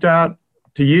just jumped out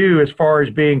to you as far as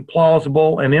being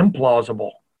plausible and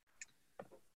implausible?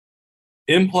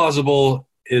 Implausible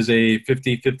is a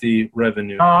 50-50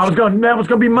 revenue. Oh, that was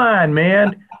gonna be mine,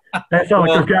 man. That sounds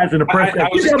like those guys in the press.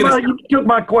 You took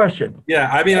my question. Yeah,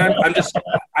 I mean,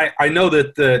 I know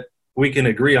that we can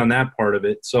agree on that part of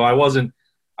it. So I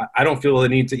don't feel the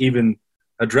need to even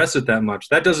address it that much.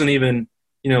 That doesn't even,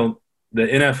 the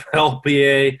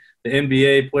NFLPA, the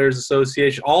NBA Players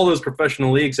Association, all those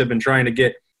professional leagues have been trying to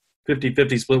get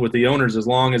 50-50 split with the owners as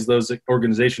long as those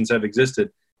organizations have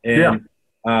existed. And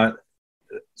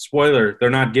spoiler, they're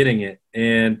not getting it.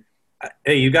 And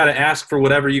hey, you got to ask for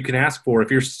whatever you can ask for. If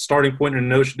you're starting point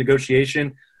in a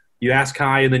negotiation, you ask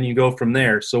high and then you go from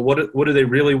there. So what do they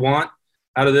really want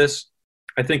out of this?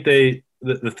 I think the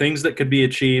things that could be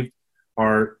achieved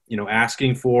are,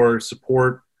 asking for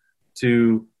support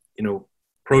to,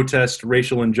 protest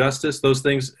racial injustice, those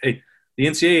things. Hey, the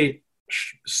NCAA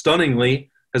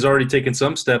stunningly has already taken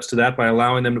some steps to that by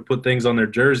allowing them to put things on their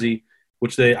jersey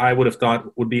which I would have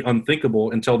thought would be unthinkable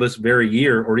until this very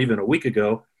year or even a week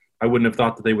ago. I wouldn't have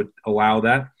thought that they would allow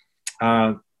that.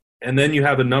 And then you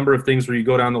have a number of things where you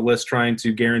go down the list trying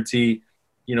to guarantee,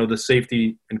 the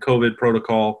safety and COVID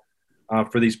protocol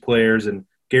for these players, and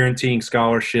guaranteeing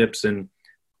scholarships, and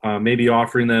maybe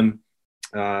offering them,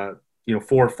 4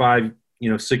 or 5,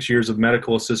 6 years of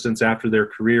medical assistance after their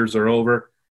careers are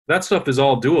over. That stuff is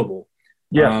all doable.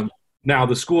 Yes. Now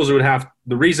the schools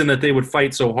the reason that they would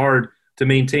fight so hard to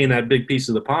maintain that big piece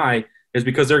of the pie is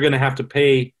because they're going to have to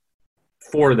pay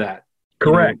for that.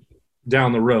 Correct.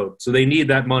 Down the road. So they need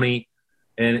that money,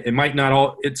 and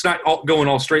it's not all going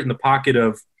all straight in the pocket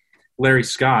of Larry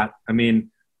Scott. I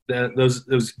mean, those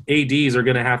ADs are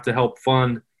going to have to help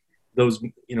fund those,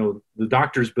 the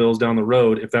doctor's bills down the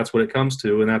road if that's what it comes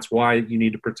to. And that's why you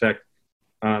need to protect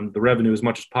the revenue as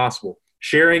much as possible.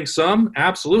 Sharing some,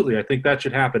 absolutely. I think that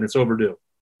should happen. It's overdue.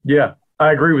 Yeah,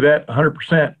 I agree with that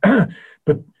 100%.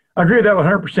 But I agree with that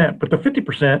 100%. But the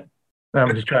 50%,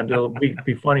 I'm just trying to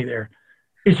be funny there.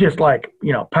 It's just like,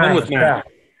 pie in the sky.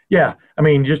 Yeah.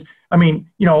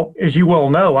 As you well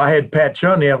know, I had Pat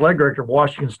Chun, the athletic director of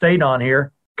Washington State, on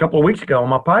here a couple of weeks ago on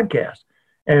my podcast.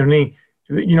 And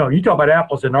you talk about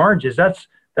apples and oranges. That's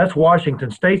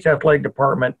Washington State's athletic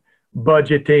department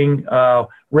budgeting,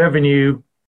 revenue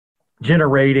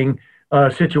generating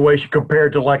situation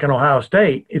compared to like an Ohio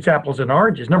State. It's apples and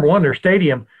oranges. Number one, their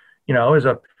stadium, is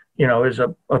a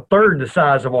third the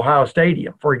size of Ohio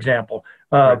Stadium, for example.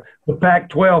 The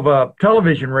Pac-12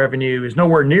 television revenue is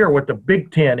nowhere near what the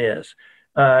Big Ten is.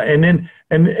 And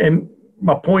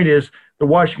my point is, the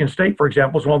Washington State, for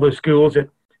example, is one of those schools that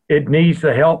it needs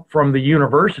the help from the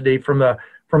university, from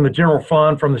the general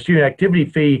fund, from the student activity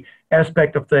fee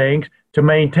aspect of things to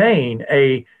maintain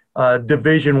a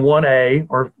Division 1A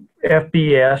or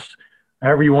FBS,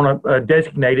 however you want to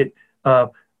designate it,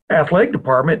 athletic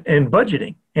department and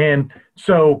budgeting. And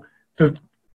so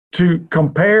to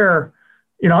compare,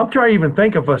 I'm trying to even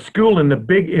think of a school in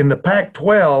the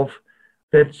Pac-12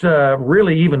 that's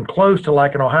really even close to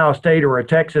like an Ohio State or a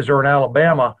Texas or an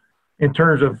Alabama in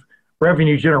terms of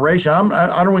revenue generation.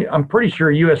 I'm pretty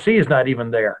sure USC is not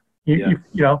even there.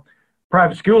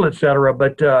 Private school, et cetera,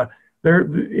 but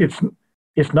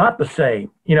it's not the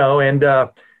same, and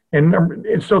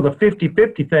so the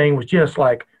 50-50 thing was just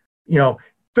like,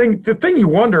 the thing you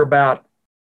wonder about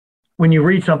when you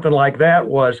read something like that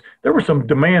was there were some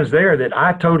demands there that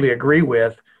I totally agree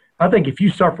with. I think if you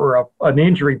suffer an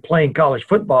injury playing college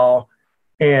football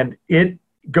and it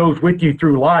goes with you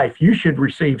through life, you should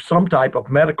receive some type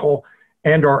of medical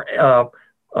and or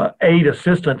aid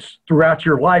assistance throughout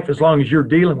your life as long as you're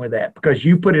dealing with that, because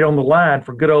you put it on the line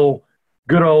for good old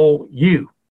you.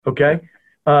 Okay.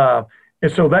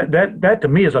 And so that to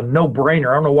me is a no-brainer.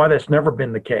 I don't know why that's never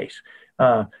been the case.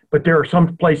 But there are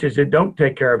some places that don't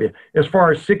take care of you. As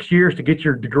far as 6 years to get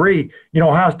your degree,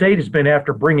 Ohio State has been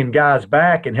after bringing guys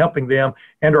back and helping them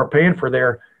and are paying for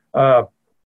their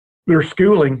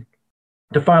schooling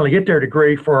to finally get their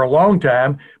degree for a long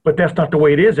time, but that's not the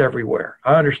way it is everywhere.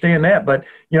 I understand that, but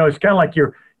it's kind of like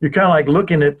you're kind of like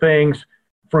looking at things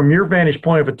from your vantage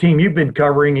point of a team you've been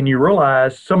covering, and you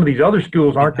realize some of these other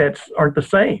schools aren't the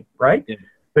same, right? Yeah.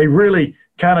 They really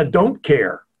kind of don't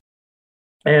care.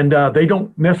 And they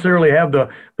don't necessarily have the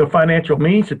financial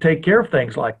means to take care of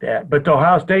things like that. But to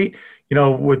Ohio State,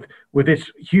 with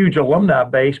its huge alumni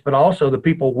base, but also the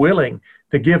people willing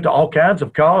to give to all kinds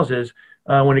of causes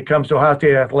when it comes to Ohio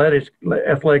State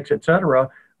athletics, et cetera,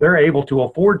 they're able to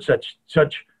afford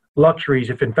such luxuries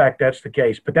if in fact that's the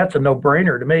case. But that's a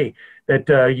no-brainer to me that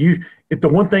the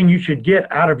one thing you should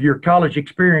get out of your college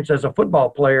experience as a football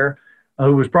player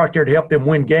who was brought there to help them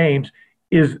win games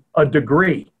is a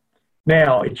degree.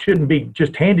 Now, it shouldn't be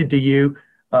just handed to you,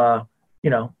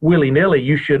 willy-nilly.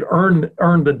 You should earn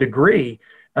the degree,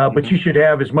 but you should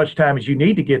have as much time as you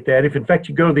need to get that. If, in fact,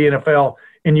 you go to the NFL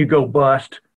and you go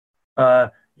bust,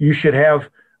 you should have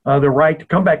the right to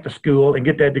come back to school and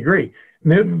get that degree.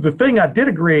 The thing I did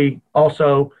agree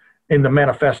also in the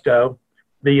manifesto,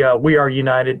 the We Are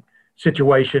United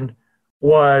situation,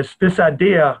 was this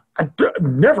idea. I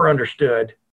never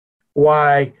understood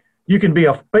why you can be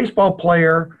a baseball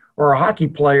player or a hockey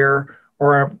player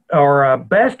or a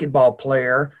basketball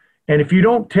player, and if you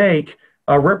don't take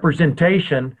a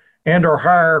representation and or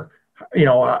hire,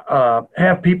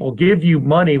 have people give you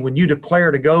money when you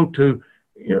declare to go to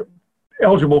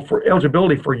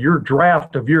eligibility for your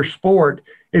draft of your sport,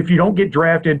 if you don't get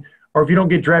drafted or if you don't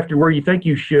get drafted where you think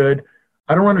you should,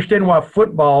 I don't understand why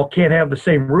football can't have the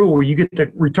same rule where you get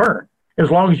to return as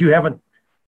long as you haven't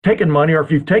taken money, or if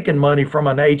you've taken money from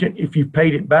an agent, if you've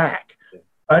paid it back.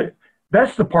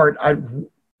 That's the part I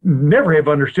never have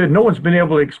understood. No one's been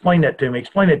able to explain that to me.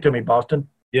 Explain it to me, Boston.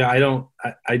 Yeah,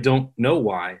 I don't know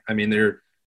why. I mean, they're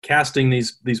casting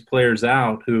these players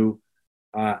out who,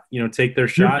 take their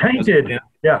shot. You're painted.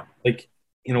 Yeah. Like,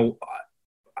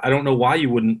 I don't know why you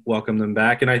wouldn't welcome them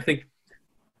back. And I think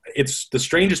it's the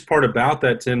strangest part about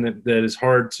that, Tim, that is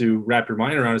hard to wrap your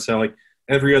mind around is how, like,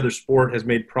 every other sport has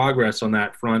made progress on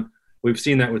that front. We've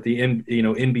seen that with the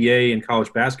NBA and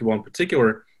college basketball in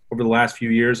particular over the last few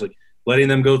years, like letting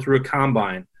them go through a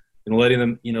combine and letting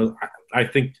them, I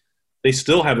think they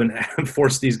still haven't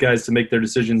forced these guys to make their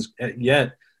decisions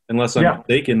yet, unless I'm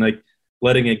mistaken, like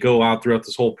letting it go out throughout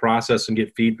this whole process and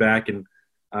get feedback and,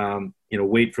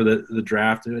 wait for the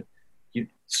draft.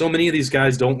 So many of these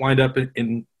guys don't wind up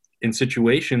in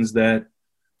situations that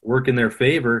work in their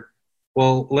favor.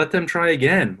 Well, let them try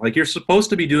again. Like, you're supposed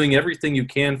to be doing everything you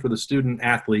can for the student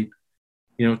athlete,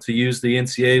 to use the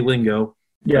NCAA lingo.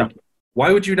 Yeah. Like,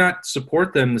 why would you not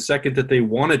support them the second that they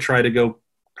want to try to go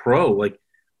pro? Like,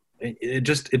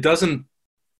 it doesn't,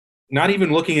 not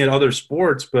even looking at other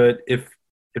sports, but if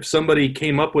somebody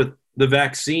came up with the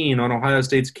vaccine on Ohio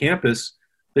State's campus,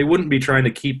 they wouldn't be trying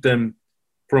to keep them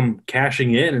from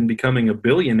cashing in and becoming a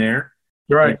billionaire.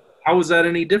 Right. Like, how is that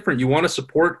any different? You want to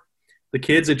support the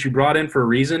kids that you brought in for a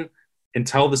reason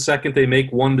until the second they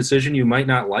make one decision you might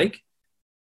not like,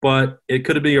 but it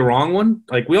could be a wrong one.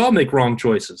 Like, we all make wrong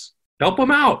choices. Help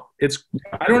them out.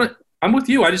 I'm with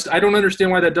you. I don't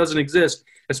understand why that doesn't exist,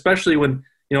 especially when,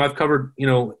 I've covered,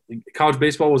 college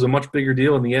baseball was a much bigger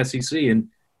deal in the SEC, and,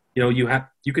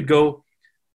 you could go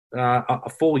a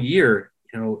full year,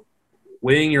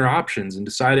 weighing your options and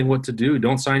deciding what to do.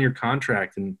 Don't sign your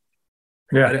contract. And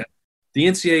the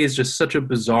NCAA is just such a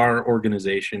bizarre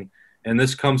organization. And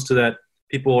this comes to that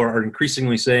people are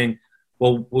increasingly saying,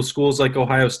 well, will schools like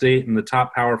Ohio State and the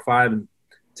top Power 5 and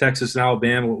Texas and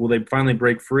Alabama, will they finally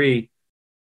break free?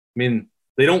 I mean,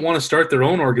 they don't want to start their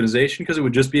own organization because it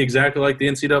would just be exactly like the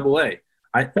NCAA.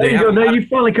 Now you've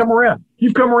finally come around.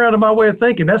 You've come around to my way of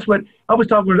thinking. That's what I was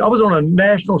talking about. I was on a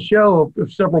national show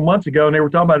several months ago, and they were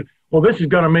talking about, well, this is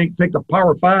going to take the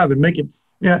Power 5 and make it.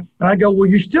 Yeah, and I go, well,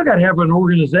 you still got to have an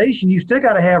organization. You still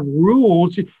got to have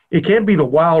rules. It can't be the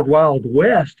wild, wild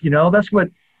west. That's what,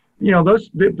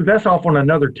 that's off on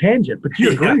another tangent. But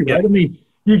you agree, right? I mean,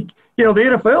 the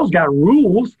NFL's got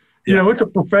rules. It's a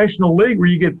professional league where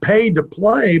you get paid to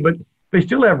play, but they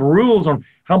still have rules on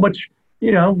how much,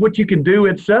 what you can do,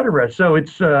 et cetera. So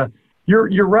it's,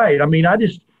 you're right. I mean,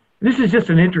 this is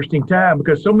just an interesting time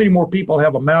because so many more people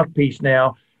have a mouthpiece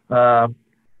now.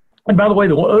 And by the way,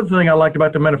 the other thing I liked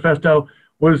about the manifesto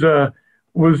was the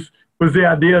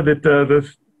idea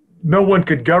that no one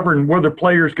could govern whether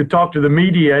players could talk to the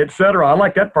media, et cetera. I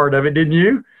like that part of it, didn't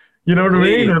you? You know what I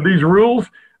mean? These rules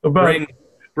about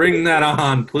bring that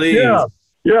on, please.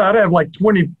 Yeah, I'd have like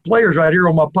 20 players right here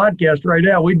on my podcast right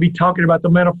now. We'd be talking about the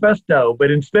manifesto, but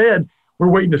instead we're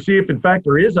waiting to see if, in fact,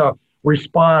 there is a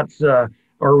response or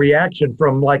reaction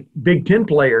from like Big Ten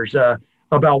players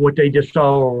about what they just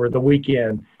saw over the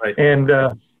weekend. Right.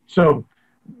 And so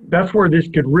that's where this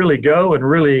could really go and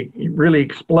really, really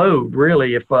explode,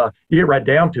 really, if you get right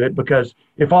down to it, because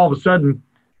if all of a sudden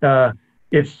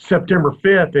it's September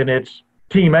 5th and it's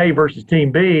Team A versus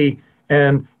Team B,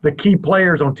 and the key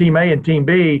players on Team A and Team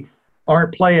B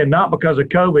aren't playing not because of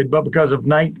COVID, but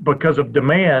because of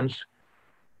demands,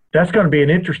 that's going to be an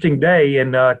interesting day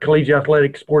in collegiate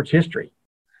athletic sports history.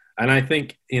 And I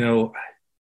think,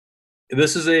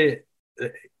 this is an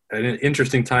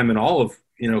interesting time in all of,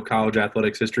 college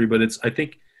athletics history, but it's, I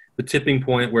think, the tipping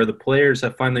point where the players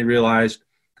have finally realized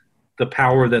the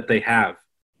power that they have.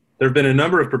 There have been a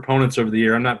number of proponents over the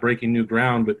year. I'm not breaking new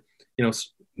ground, but,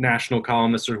 national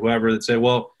columnists or whoever that say,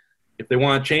 well, if they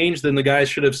want to change, then the guys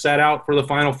should have sat out for the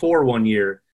Final Four one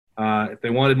year. If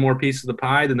they wanted more piece of the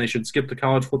pie, then they should skip the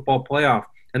college football playoff.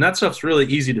 And that stuff's really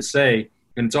easy to say,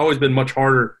 and it's always been much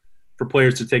harder for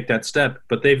players to take that step.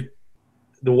 But the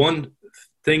one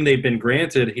thing they've been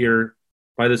granted here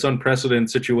by this unprecedented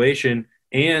situation,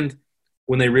 and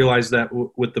when they realize that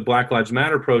with the Black Lives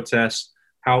Matter protests,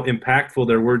 how impactful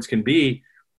their words can be,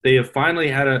 they have finally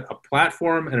had a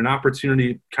platform and an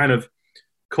opportunity to kind of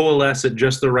coalesce at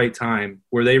just the right time,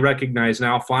 where they recognize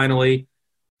now finally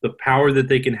the power that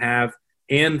they can have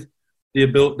and the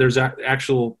ability. There's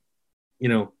actual,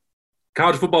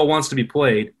 college football wants to be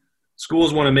played.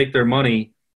 Schools want to make their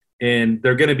money, and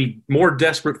they're going to be more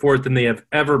desperate for it than they have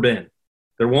ever been.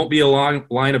 There won't be a long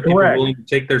line of people willing to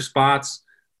take their spots.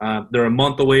 They're a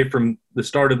month away from the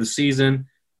start of the season.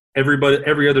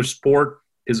 Every other sport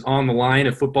is on the line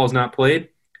if football is not played,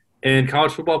 and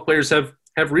college football players have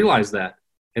realized that,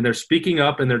 and they're speaking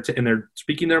up, and they're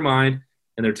speaking their mind,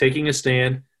 and they're taking a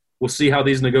stand. we'll see how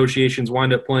these negotiations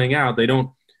wind up playing out.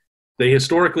 They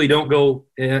historically don't go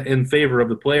in favor of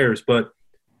the players, but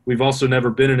we've also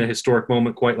never been in a historic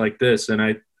moment quite like this.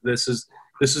 And this is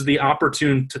the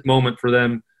opportune moment for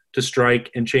them to strike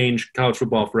and change college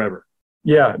football forever.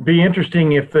 Yeah, it'd be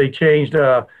interesting if they changed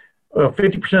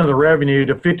 50% of the revenue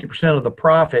to 50% of the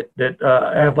profit that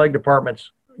athletic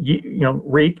departments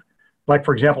reap. Like,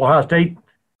 for example, Ohio State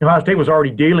was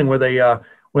already dealing with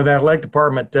athletic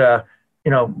department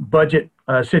budget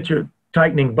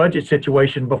tightening budget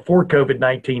situation before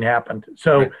COVID-19 happened.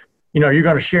 So, right. You're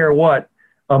going to share what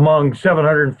among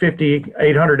 750,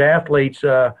 800 athletes,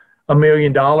 $1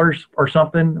 million or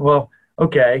something. Well,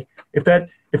 okay, if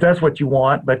that's what you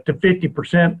want, but the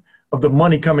 50% of the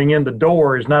money coming in the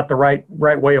door is not the right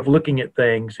way of looking at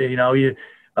things.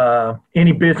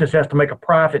 Any business has to make a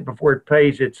profit before it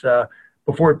pays its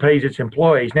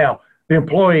employees. Now, the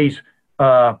employees'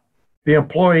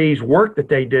 work that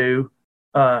they do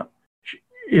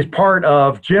is part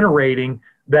of generating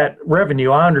that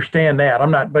revenue. I understand that.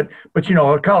 I'm not, but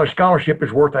a college scholarship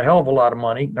is worth a hell of a lot of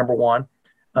money. Number one,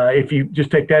 if you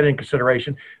just take that into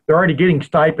consideration, they're already getting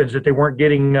stipends that they weren't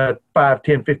getting 5,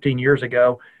 10, 15 years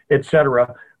ago, et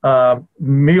cetera.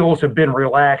 Meals have been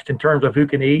relaxed in terms of who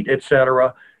can eat, et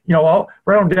cetera.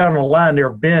 Right on down the line, there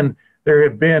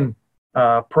have been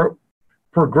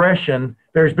progression.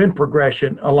 There's been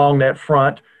progression along that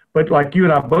front, but like you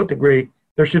and I both agree,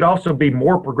 there should also be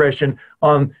more progression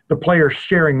on the players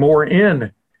sharing more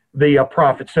in the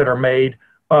profits that are made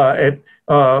from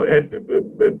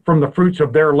the fruits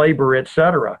of their labor, et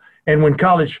cetera. And when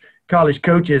college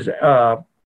coaches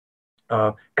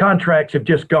contracts have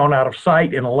just gone out of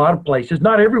sight in a lot of places,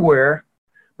 not everywhere,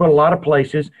 but a lot of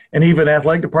places, and even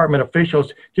athletic department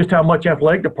officials, just how much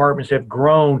athletic departments have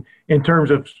grown in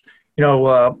terms of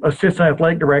assistant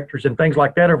athletic directors and things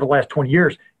like that over the last 20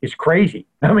 years is crazy.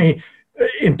 I mean,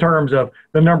 in terms of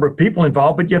the number of people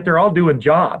involved, but yet they're all doing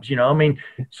jobs,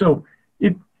 so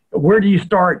where do you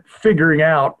start figuring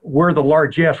out where the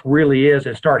largesse really is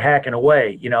and start hacking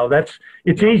away?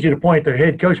 It's easy to point at the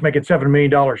head coach making $7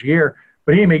 million a year,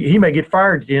 but he may get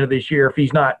fired at the end of this year if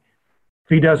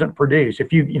he doesn't produce.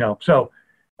 So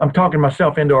I'm talking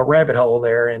myself into a rabbit hole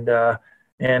there,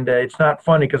 and it's not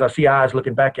funny because I see eyes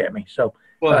looking back at me. So,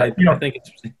 well, I think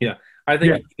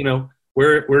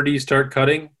where do you start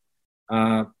cutting?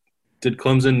 Did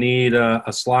Clemson need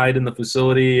a slide in the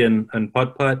facility and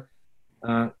putt-putt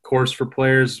course for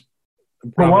players?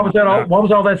 Well, why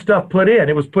was all that stuff put in?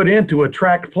 It was put in to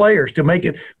attract players, to make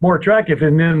it more attractive.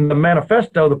 And then the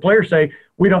manifesto, the players say,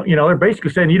 we don't, they're basically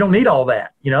saying you don't need all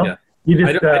that, Yeah. You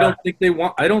just, I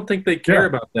don't think they care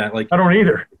about that. Like, I don't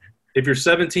either. If you're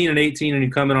 17 and 18 and you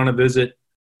come in on a visit,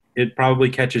 it probably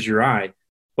catches your eye.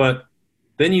 But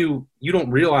then you don't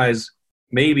realize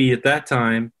maybe at that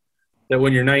time that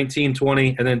when you're 19,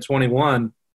 20, and then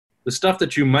 21, the stuff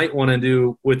that you might want to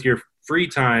do with your free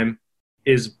time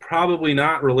is probably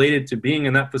not related to being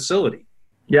in that facility.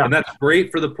 Yeah. And that's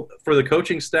great for the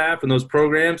coaching staff and those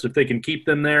programs if they can keep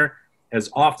them there as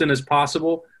often as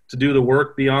possible to do the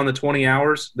work beyond the 20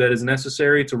 hours that is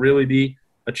necessary to really be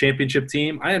a championship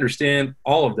team. I understand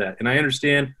all of that, and I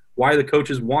understand why the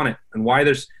coaches want it, and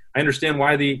I understand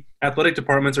why the athletic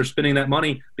departments are spending that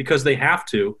money, because they have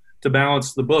to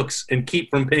balance the books and keep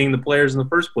from paying the players in the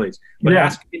first place. But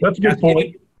that's a good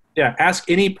point. Ask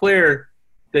any player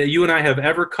that you and I have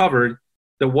ever covered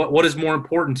that what is more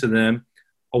important to them: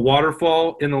 a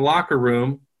waterfall in the locker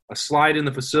room, a slide in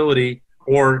the facility,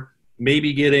 or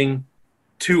maybe getting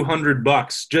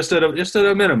 $200 just at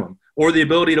a minimum, or the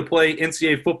ability to play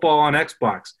NCAA football on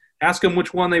Xbox. Ask them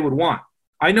which one they would want.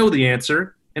 I know the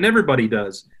answer, and everybody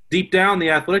does. Deep down,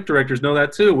 the athletic directors know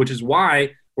that too, which is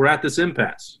why we're at this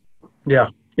impasse. Yeah,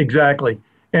 exactly.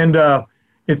 And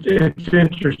it's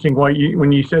interesting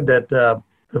when you said that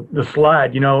the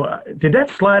slide. Did that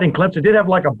slide in Clemson did have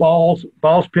like a balls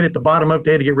pit at the bottom of it?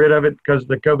 They had to get rid of it because of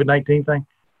the COVID-19 thing.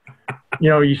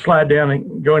 You slide down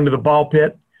and go into the ball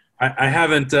pit. I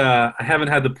haven't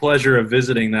had the pleasure of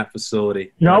visiting that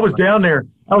facility. I was down there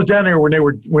when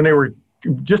they were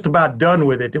just about done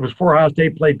with it. It was before Ohio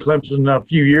State played Clemson a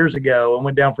few years ago, and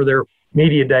went down for their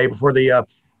media day before the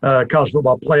college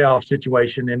football playoff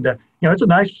situation. And it's a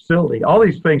nice facility. All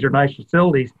these things are nice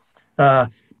facilities. But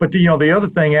the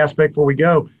other aspect where we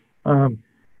go,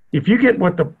 if you give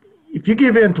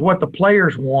in to what the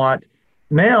players want,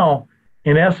 now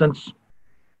in essence,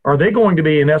 are they going to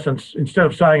be, in essence, instead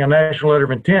of signing a national letter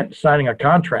of intent, signing a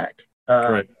contract?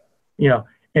 Right.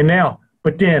 And now,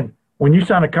 but then when you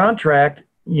sign a contract,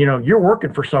 you're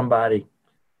working for somebody,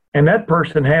 and that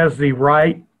person has the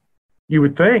right, you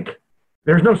would think,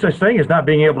 there's no such thing as not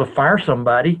being able to fire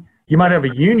somebody. You might have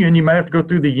a union. You might have to go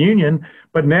through the union.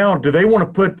 But now, do they want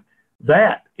to put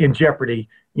that in jeopardy?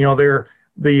 You know,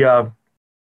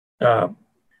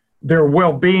 their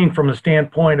well-being from the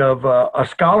standpoint of a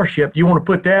scholarship. You want to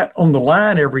put that on the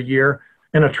line every year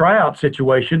in a tryout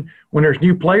situation when there's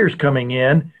new players coming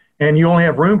in and you only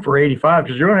have room for 85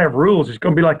 because you're going to have rules. It's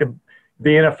going to be like the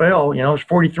NFL. You know,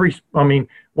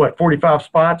 there's 45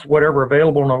 spots, whatever,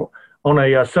 available on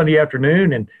a Sunday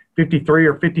afternoon, and 53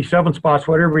 or 57 spots,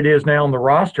 whatever it is now on the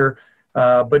roster.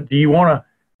 But do you want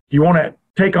to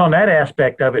take on that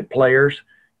aspect of it, players?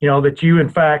 You know, that you in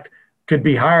fact could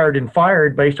be hired and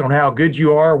fired based on how good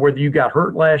you are, whether you got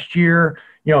hurt last year.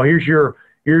 You know, here's your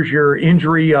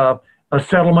injury a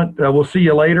settlement. We'll see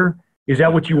you later. Is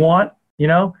that what you want? You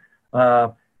know,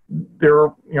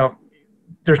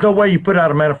 there's no way you put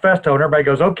out a manifesto and everybody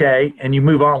goes, okay, and you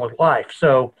move on with life.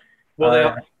 So,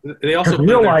 well, they also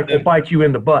real life will bite you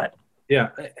in the butt. Yeah.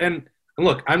 And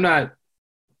look, I'm not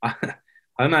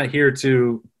here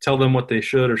to tell them what they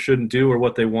should or shouldn't do or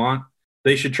what they want.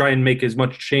 They should try and make as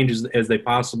much changes as they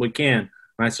possibly can.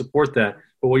 And I support that.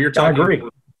 But what you're talking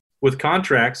about with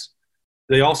contracts,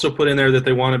 they also put in there that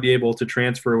they want to be able to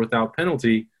transfer without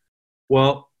penalty.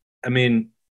 Well, I mean,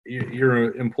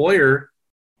 your employer,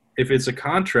 if it's a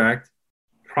contract,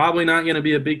 probably not going to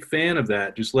be a big fan of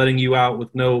that, just letting you out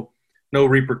with no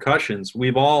repercussions.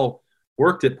 We've all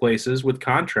worked at places with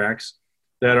contracts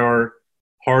that are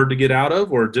hard to get out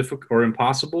of or difficult or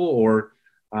impossible or,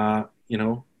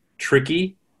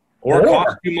 tricky or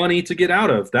cost you money to get out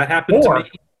of. That happened to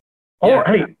me.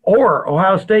 Or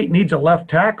Ohio State needs a left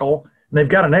tackle and they've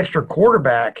got an extra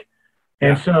quarterback.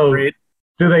 And so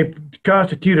do they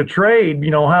constitute a trade,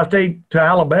 Ohio State to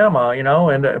Alabama,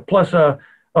 and plus a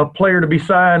player to be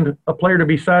signed to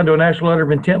a national letter of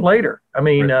intent later. I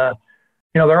mean, there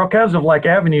are all kinds of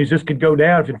avenues this could go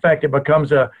down if in fact it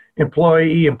becomes a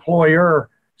employee-employer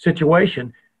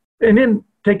situation. And then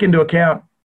take into account,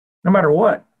 no matter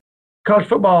what, college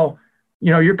football,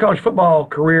 your college football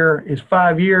career is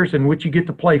 5 years in which you get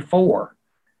to play 4.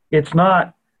 It's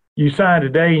not you sign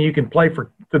today and you can play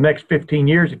for the next 15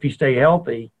 years if you stay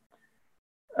healthy.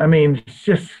 I mean, it's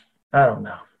just, I don't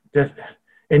know.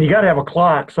 And you got to have a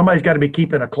clock. Somebody's got to be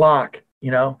keeping a clock,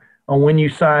 on when you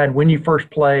signed, when you first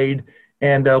played,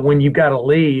 and when you got to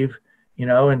leave,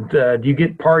 and do you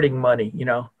get parting money,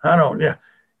 I don't,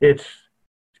 it's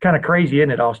kind of crazy, isn't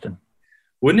it, Austin?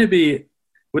 Wouldn't it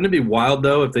be wild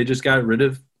though if they just got rid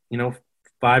of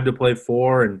 5 to play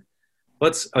 4 and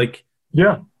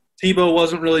Tebow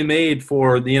wasn't really made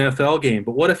for the NFL game,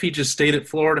 but what if he just stayed at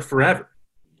Florida forever?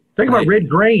 Think about Red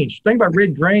Grange.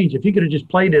 If he could have just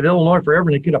played at Illinois forever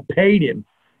and they could have paid him,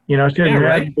 instead of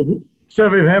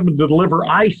him having to deliver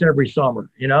ice every summer,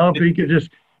 if he could just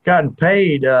gotten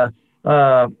paid,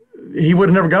 he would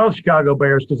have never gone to the Chicago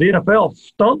Bears because the NFL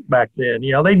stunk back then.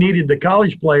 They needed the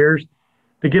college players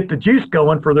to get the juice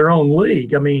going for their own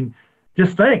league. I mean,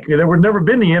 just think, there would never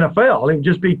been the NFL. It would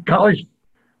just be college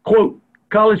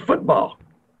football.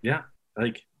 Yeah.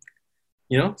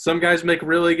 Some guys make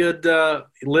really good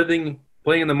living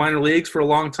playing in the minor leagues for a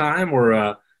long time or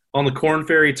on the Corn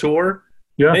Ferry Tour.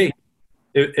 Yeah. Hey,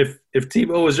 if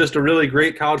Tebow was just a really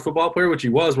great college football player, which he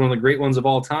was, one of the great ones of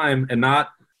all time, and not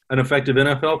an effective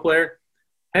NFL player,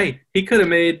 hey, he could have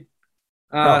made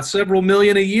several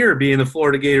million a year being the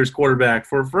Florida Gators quarterback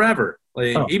for forever.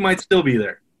 He might still be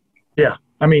there. Yeah.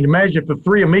 I mean, imagine if the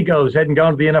three amigos hadn't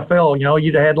gone to the NFL,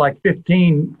 you'd have had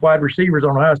 15 wide receivers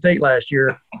on Ohio State last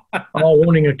year, all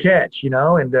wanting a catch,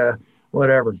 and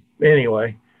whatever.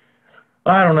 Anyway,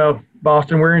 I don't know,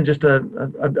 Boston, we're in just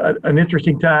an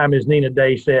interesting time, as Nina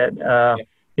Day said,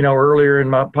 earlier in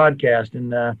my podcast,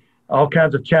 and all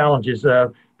kinds of challenges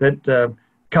that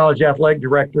college athletic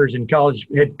directors and college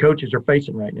head coaches are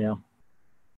facing right now.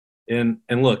 And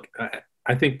look,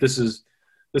 I think this was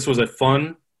a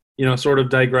fun, sort of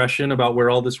digression about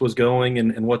where all this was going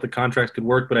and what the contracts could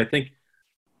work. But I think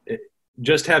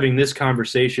just having this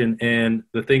conversation and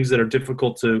the things that are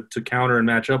difficult to counter and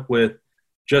match up with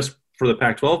just for the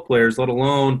Pac-12 players, let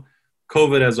alone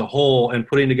COVID as a whole, and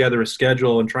putting together a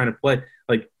schedule and trying to play,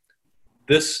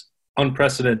 this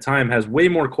unprecedented time has way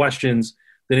more questions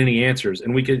than any answers.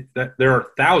 And there are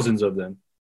thousands of them.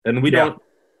 And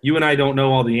you and I don't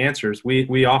know all the answers.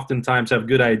 We oftentimes have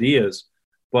good ideas,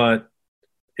 but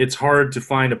it's hard to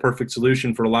find a perfect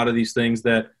solution for a lot of these things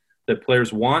that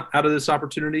players want out of this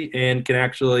opportunity and can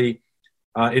actually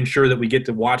ensure that we get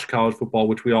to watch college football,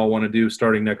 which we all want to do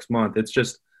starting next month.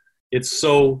 It's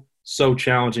so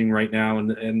challenging right now.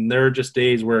 And there are just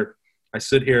days where I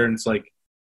sit here and it's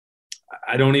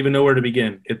I don't even know where to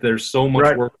begin. There's so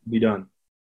much work to be done.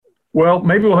 Well,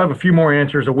 maybe we'll have a few more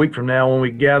answers a week from now when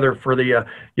we gather for the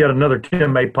yet another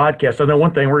Tim May podcast. I know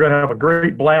one thing, we're going to have a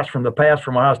great blast from the past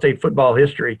from Ohio State football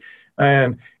history,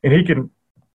 and he can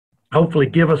hopefully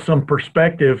give us some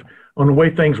perspective on the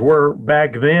way things were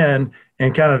back then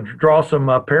and kind of draw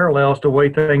some parallels to the way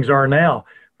things are now.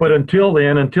 But until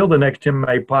then, until the next Tim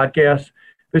May podcast,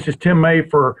 this is Tim May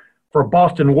for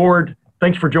Boston Ward.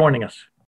 Thanks for joining us.